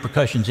there are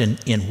repercussions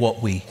in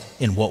what we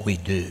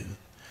do.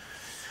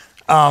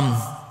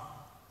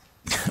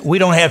 We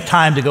don't have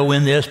time to go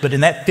in this, but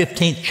in that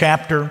 15th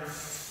chapter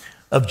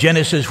of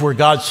Genesis where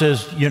God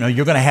says, you're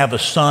going to have a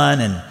son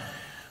and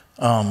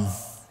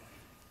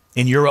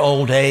in your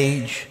old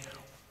age,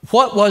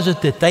 what was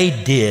it that they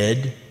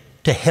did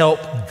to help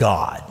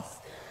God?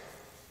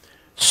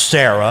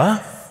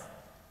 Sarah,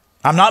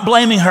 I'm not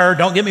blaming her,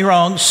 don't get me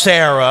wrong,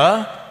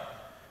 Sarah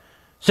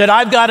said,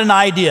 I've got an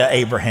idea,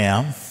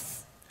 Abraham.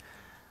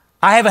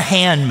 I have a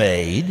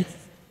handmaid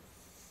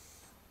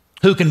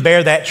who can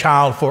bear that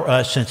child for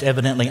us since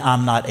evidently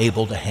I'm not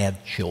able to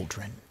have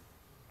children.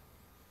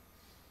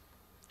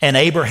 And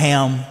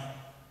Abraham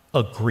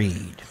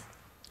agreed.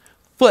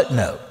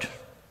 Footnote,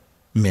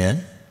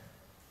 men,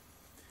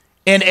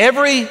 in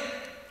every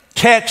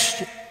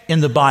text in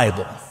the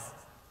Bible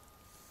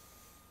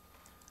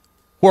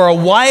where a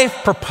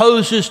wife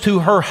proposes to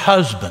her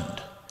husband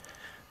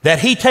that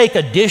he take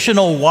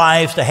additional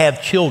wives to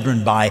have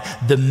children by,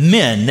 the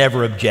men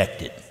never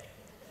objected.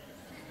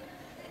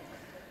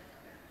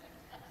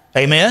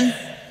 Amen?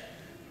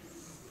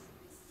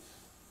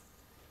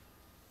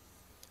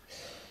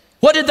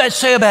 What did that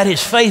say about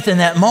his faith in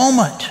that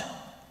moment?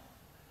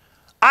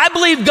 I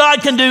believe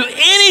God can do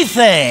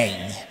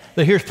anything,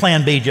 but here's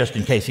plan B just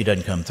in case he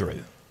doesn't come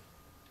through.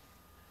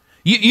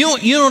 You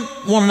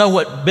don't want to know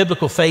what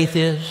biblical faith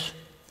is?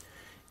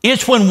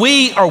 It's when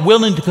we are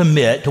willing to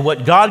commit to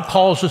what God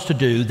calls us to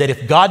do, that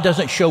if God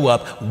doesn't show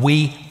up,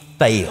 we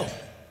fail.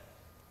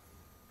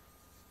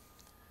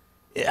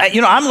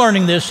 I'm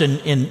learning this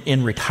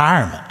in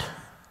retirement.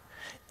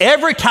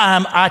 Every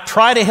time I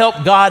try to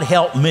help God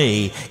help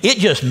me, it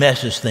just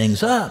messes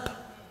things up.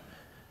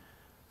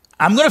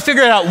 I'm going to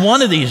figure it out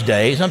one of these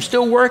days. I'm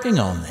still working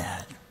on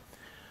that.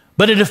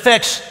 But it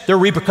affects the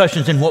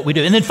repercussions in what we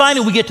do. And then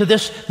finally we get to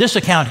this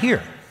account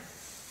here.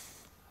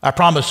 I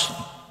promised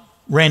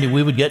Randy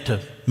we would get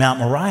to Mount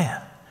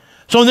Moriah.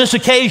 So on this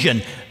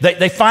occasion,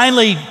 they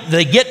finally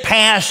get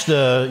past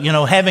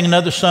having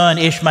another son,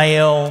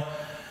 Ishmael,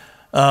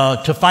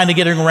 to finally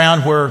getting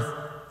around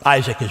where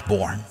Isaac is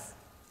born.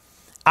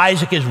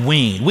 Isaac is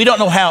weaned. We don't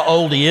know how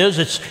old he is.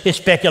 It's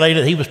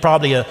speculated that he was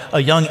probably a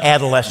young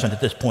adolescent at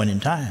this point in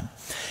time.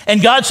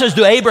 And God says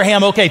to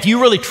Abraham, okay, if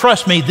you really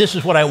trust me, this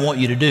is what I want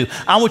you to do.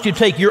 I want you to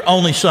take your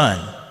only son,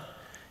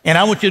 and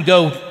I want you to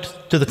go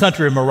to the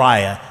country of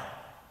Moriah,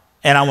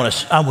 and I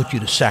want you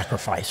to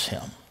sacrifice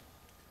him.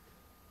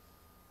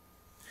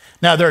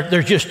 Now,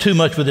 there's just too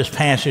much with this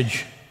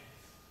passage.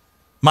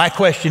 My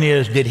question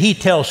is, did he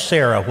tell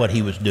Sarah what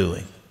he was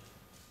doing?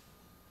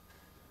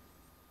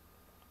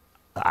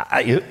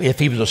 If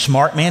he was a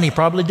smart man, he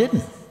probably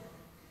didn't.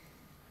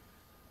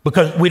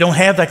 Because we don't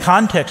have the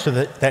context of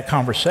that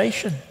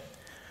conversation.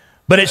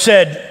 But it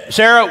said,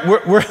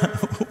 Sarah,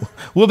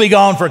 we'll be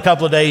gone for a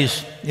couple of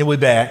days, and we'll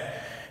be back.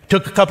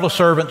 Took a couple of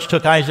servants,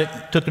 took Isaac,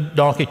 took a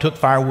donkey, took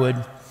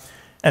firewood,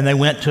 and they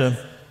went to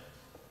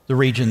the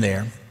region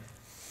there.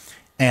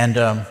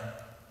 And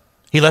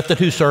he left the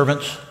two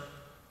servants,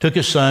 took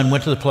his son,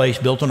 went to the place,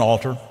 built an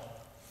altar,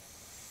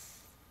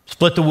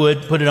 split the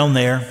wood, put it on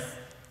there.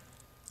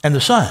 And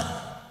the son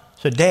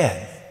said,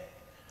 Dad,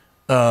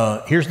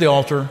 here's the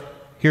altar,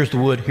 here's the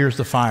wood, here's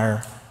the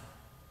fire,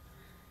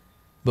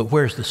 but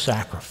where's the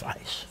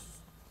sacrifice?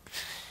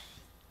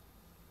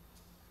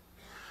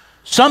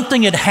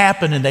 Something had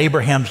happened in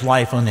Abraham's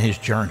life on his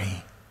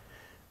journey.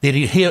 That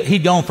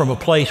he'd gone from a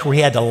place where he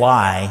had to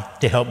lie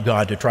to help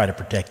God to try to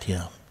protect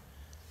him,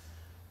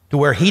 to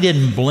where he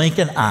didn't blink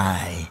an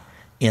eye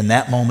in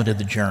that moment of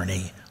the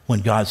journey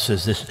when God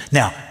says this.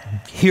 Now,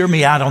 hear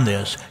me out on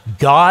this.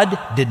 God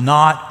did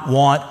not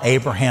want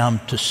Abraham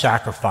to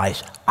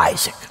sacrifice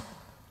Isaac.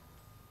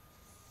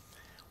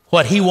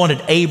 What he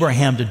wanted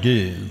Abraham to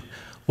do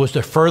was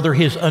to further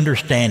his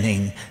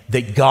understanding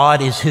that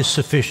God is his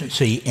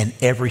sufficiency in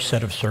every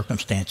set of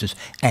circumstances,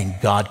 and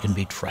God can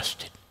be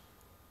trusted.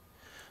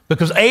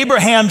 Because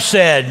Abraham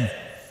said,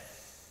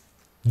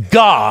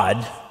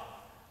 God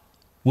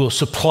will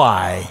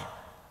supply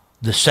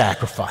the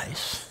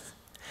sacrifice.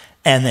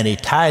 And then he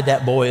tied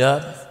that boy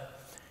up,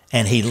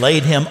 and he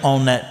laid him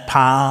on that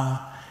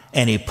pile,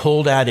 and he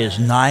pulled out his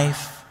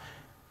knife,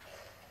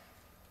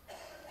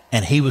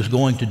 and he was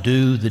going to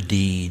do the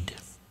deed.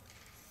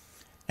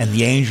 And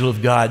the angel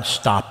of God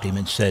stopped him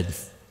and said,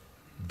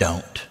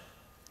 don't.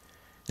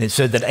 And it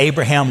said that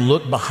Abraham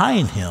looked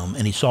behind him,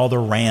 and he saw the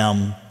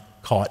ram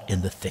caught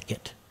in the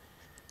thicket.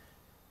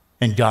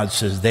 And God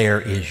says, there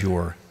is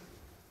your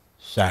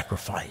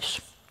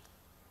sacrifice.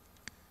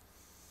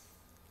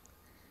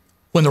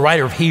 When the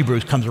writer of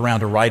Hebrews comes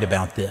around to write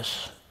about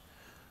this,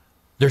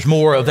 there's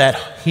more of that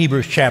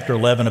Hebrews chapter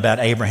 11 about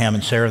Abraham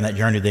and Sarah and that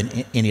journey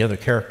than any other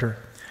character.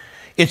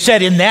 It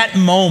said in that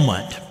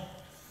moment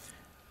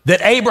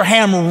that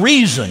Abraham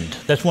reasoned,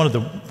 that's one of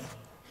the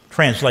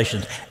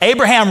translations,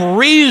 Abraham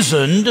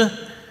reasoned,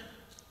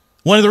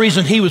 one of the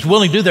reasons he was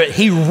willing to do that,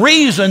 he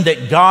reasoned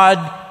that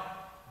God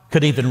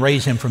could even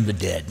raise him from the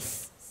dead.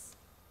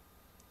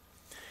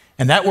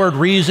 And that word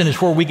reason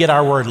is where we get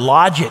our word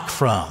logic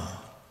from,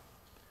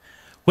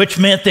 which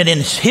meant that in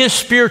his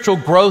spiritual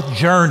growth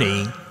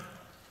journey,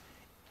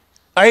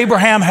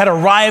 Abraham had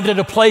arrived at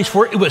a place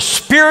where it was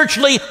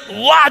spiritually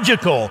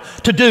logical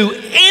to do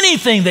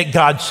anything that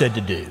God said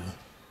to do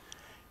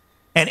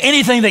and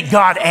anything that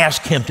God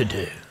asked him to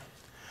do,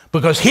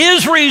 because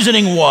his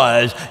reasoning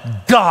was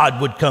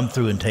God would come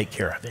through and take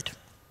care of it.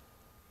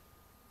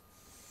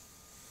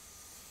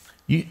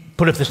 You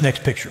put up this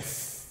next picture.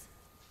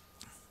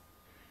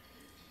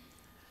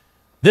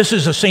 This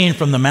is a scene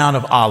from the Mount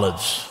of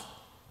Olives,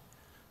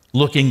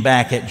 looking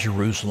back at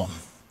Jerusalem.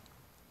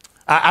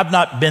 I've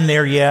not been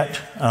there yet.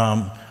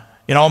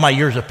 In all my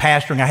years of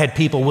pastoring, I had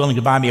people willing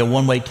to buy me a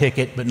one-way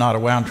ticket, but not a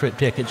round-trip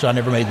ticket, so I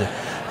never made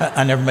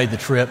the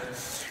trip.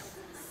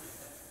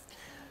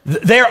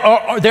 There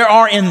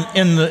are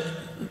in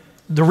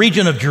the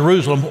region of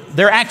Jerusalem,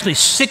 there are actually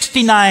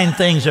 69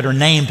 things that are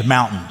named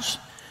mountains.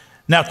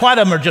 Now,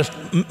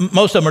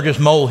 most of them are just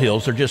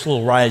molehills. They're just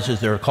little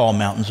rises that are called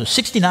mountains. There's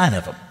 69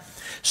 of them.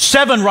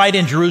 7 right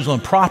in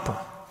Jerusalem proper.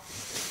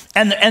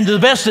 And the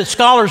best that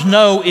scholars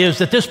know is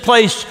that this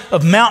place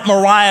of Mount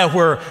Moriah,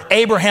 where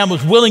Abraham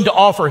was willing to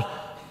offer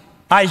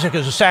Isaac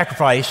as a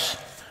sacrifice,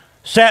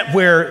 sat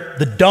where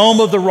the Dome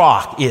of the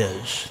Rock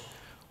is,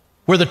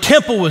 where the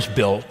temple was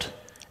built,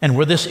 and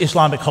where this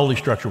Islamic holy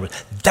structure was.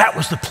 That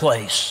was the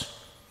place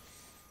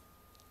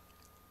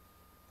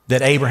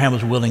that Abraham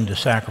was willing to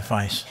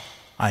sacrifice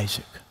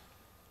Isaac.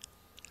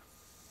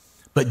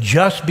 But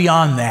just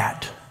beyond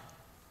that,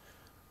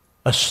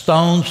 a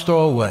stone's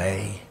throw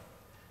away,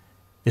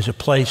 is a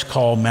place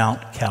called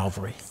Mount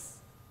Calvary.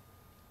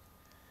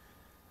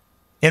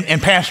 In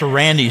Pastor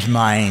Randy's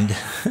mind,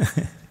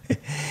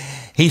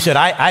 he said,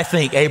 I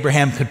think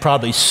Abraham could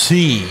probably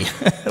see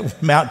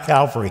Mount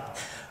Calvary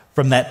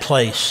from that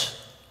place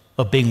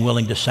of being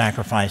willing to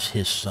sacrifice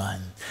his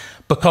son.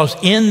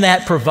 Because in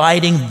that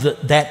providing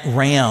that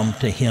ram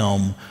to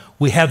him,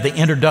 we have the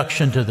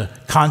introduction to the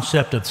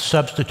concept of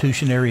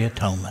substitutionary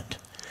atonement.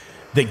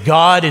 That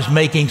God is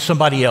making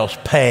somebody else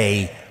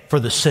pay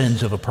for the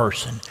sins of a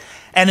person.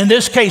 And in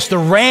this case, the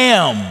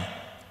ram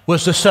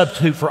was the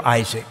substitute for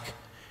Isaac.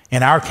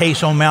 In our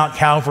case on Mount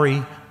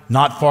Calvary,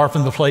 not far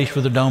from the place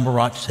where the Dome of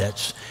Rock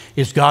sits,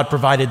 is God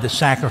provided the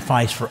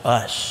sacrifice for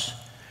us,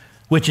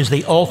 which is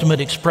the ultimate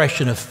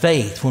expression of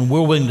faith when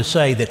we're willing to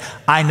say that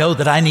I know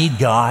that I need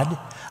God.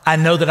 I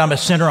know that I'm a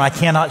sinner. I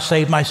cannot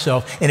save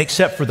myself. And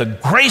except for the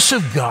grace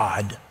of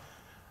God,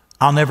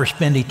 I'll never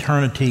spend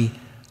eternity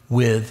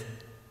with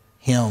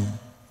him.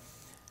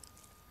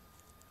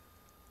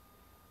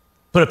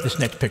 Put up this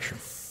next picture.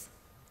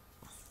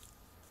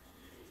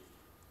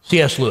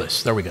 C.S.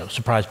 Lewis, there we go,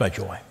 Surprised by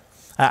Joy.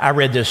 I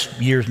read this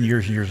years and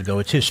years and years ago.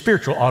 It's his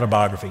spiritual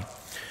autobiography,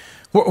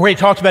 where he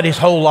talks about his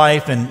whole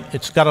life, and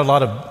it's got a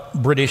lot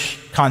of British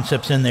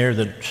concepts in there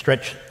that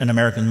stretch an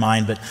American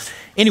mind. But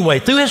anyway,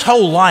 through his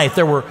whole life,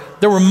 there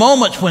were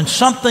moments when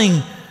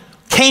something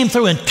came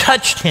through and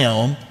touched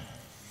him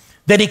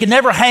that he could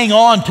never hang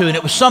on to, and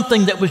it was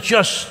something that was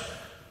just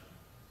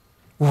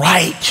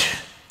right,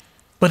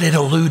 but it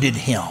eluded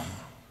him.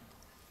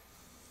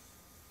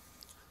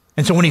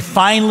 And so when he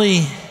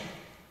finally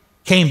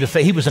came to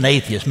faith, he was an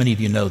atheist, many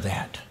of you know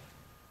that.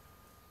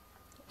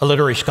 A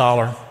literary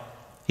scholar,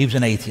 he was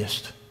an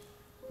atheist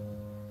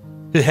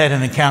who had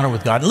an encounter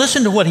with God.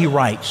 Listen to what he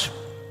writes.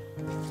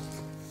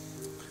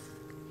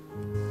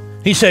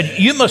 He said,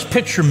 "You must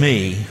picture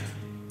me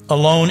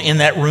alone in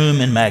that room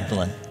in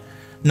Magdalene,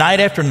 night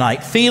after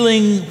night,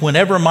 feeling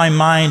whenever my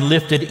mind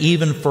lifted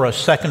even for a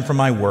second from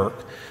my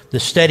work,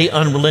 the steady,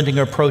 unrelenting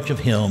approach of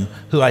him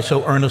who I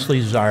so earnestly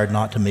desired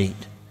not to meet.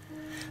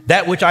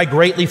 That which I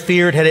greatly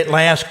feared had at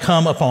last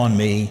come upon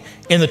me.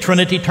 In the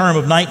Trinity term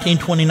of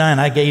 1929,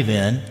 I gave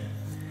in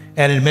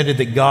and admitted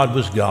that God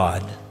was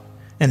God,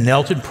 and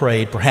knelt and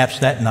prayed, perhaps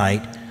that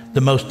night,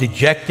 the most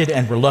dejected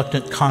and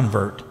reluctant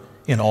convert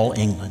in all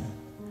England.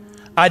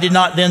 I did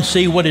not then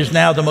see what is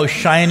now the most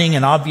shining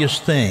and obvious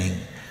thing,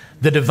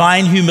 the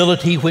divine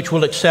humility which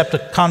will accept a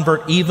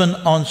convert even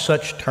on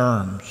such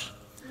terms.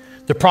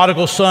 The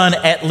prodigal son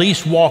at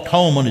least walked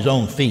home on his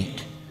own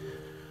feet.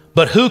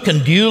 But who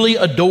can duly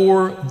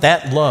adore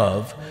that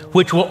love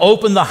which will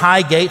open the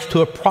high gates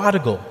to a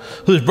prodigal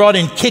who is brought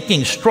in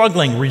kicking,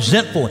 struggling,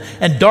 resentful,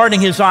 and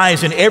darting his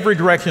eyes in every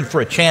direction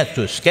for a chance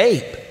to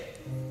escape?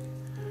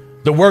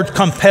 The words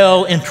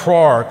compel,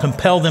 entrar,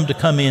 compel them to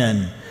come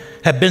in,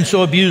 have been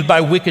so abused by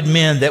wicked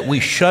men that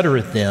we shudder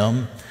at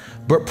them,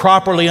 but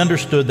properly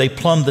understood, they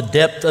plumb the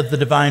depth of the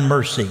divine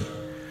mercy.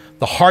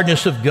 The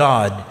hardness of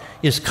God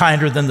is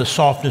kinder than the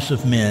softness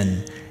of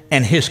men,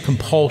 and his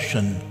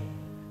compulsion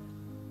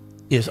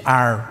is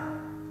our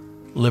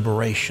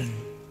liberation.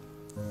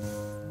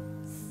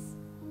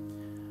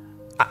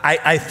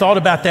 I thought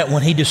about that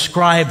when he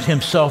described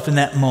himself in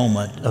that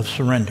moment of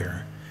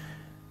surrender,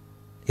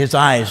 his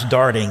eyes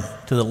darting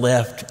to the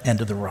left and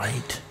to the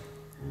right.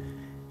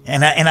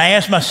 And I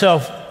asked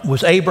myself,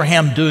 was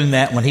Abraham doing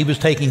that when he was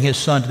taking his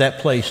son to that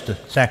place to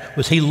sacrifice?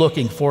 Was he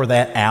looking for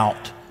that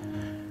out?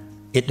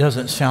 It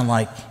doesn't sound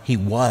like he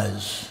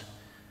was,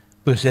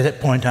 because at that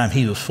point in time,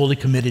 he was fully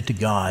committed to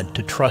God,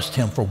 to trust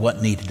him for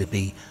what needed to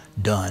be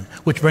done.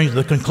 Which brings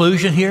the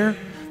conclusion here.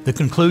 The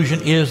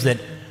conclusion is that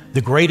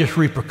the greatest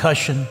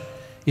repercussion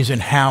is in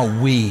how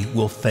we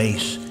will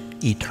face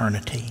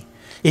eternity.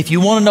 If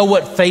you want to know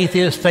what faith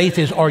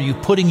is, are you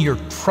putting your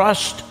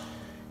trust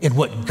in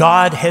what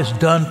God has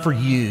done for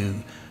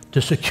you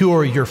to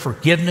secure your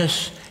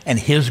forgiveness and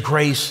his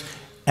grace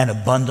and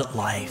abundant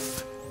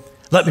life?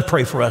 Let me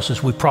pray for us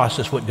as we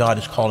process what God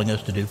is calling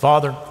us to do.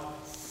 Father,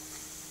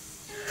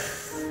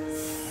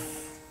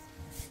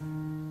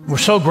 we're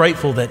so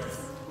grateful that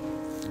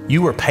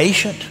you were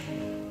patient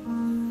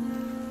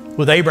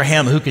with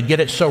Abraham, who could get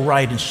it so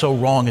right and so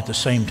wrong at the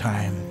same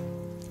time,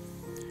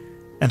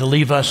 and to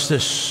leave us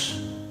this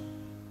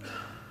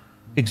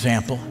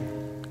example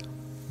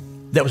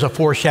that was a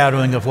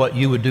foreshadowing of what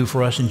you would do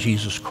for us in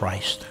Jesus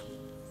Christ.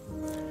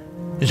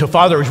 And so,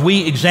 Father, as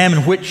we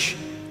examine which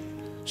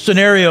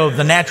scenario of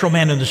the natural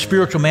man and the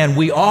spiritual man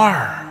we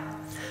are,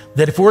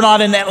 that if we're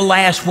not in that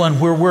last one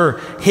where we're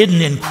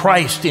hidden in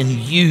Christ, in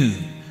you,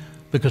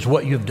 because of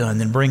what you've done,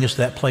 then bring us to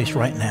that place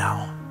right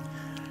now,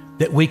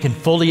 that we can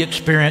fully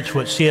experience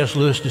what C.S.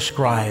 Lewis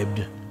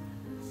described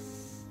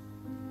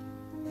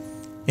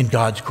in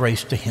God's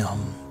grace to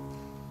him.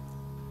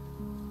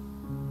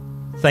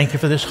 Thank you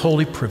for this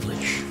holy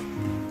privilege.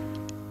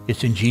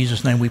 It's in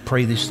Jesus' name we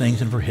pray these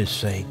things, and for his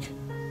sake,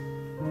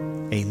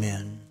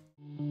 amen.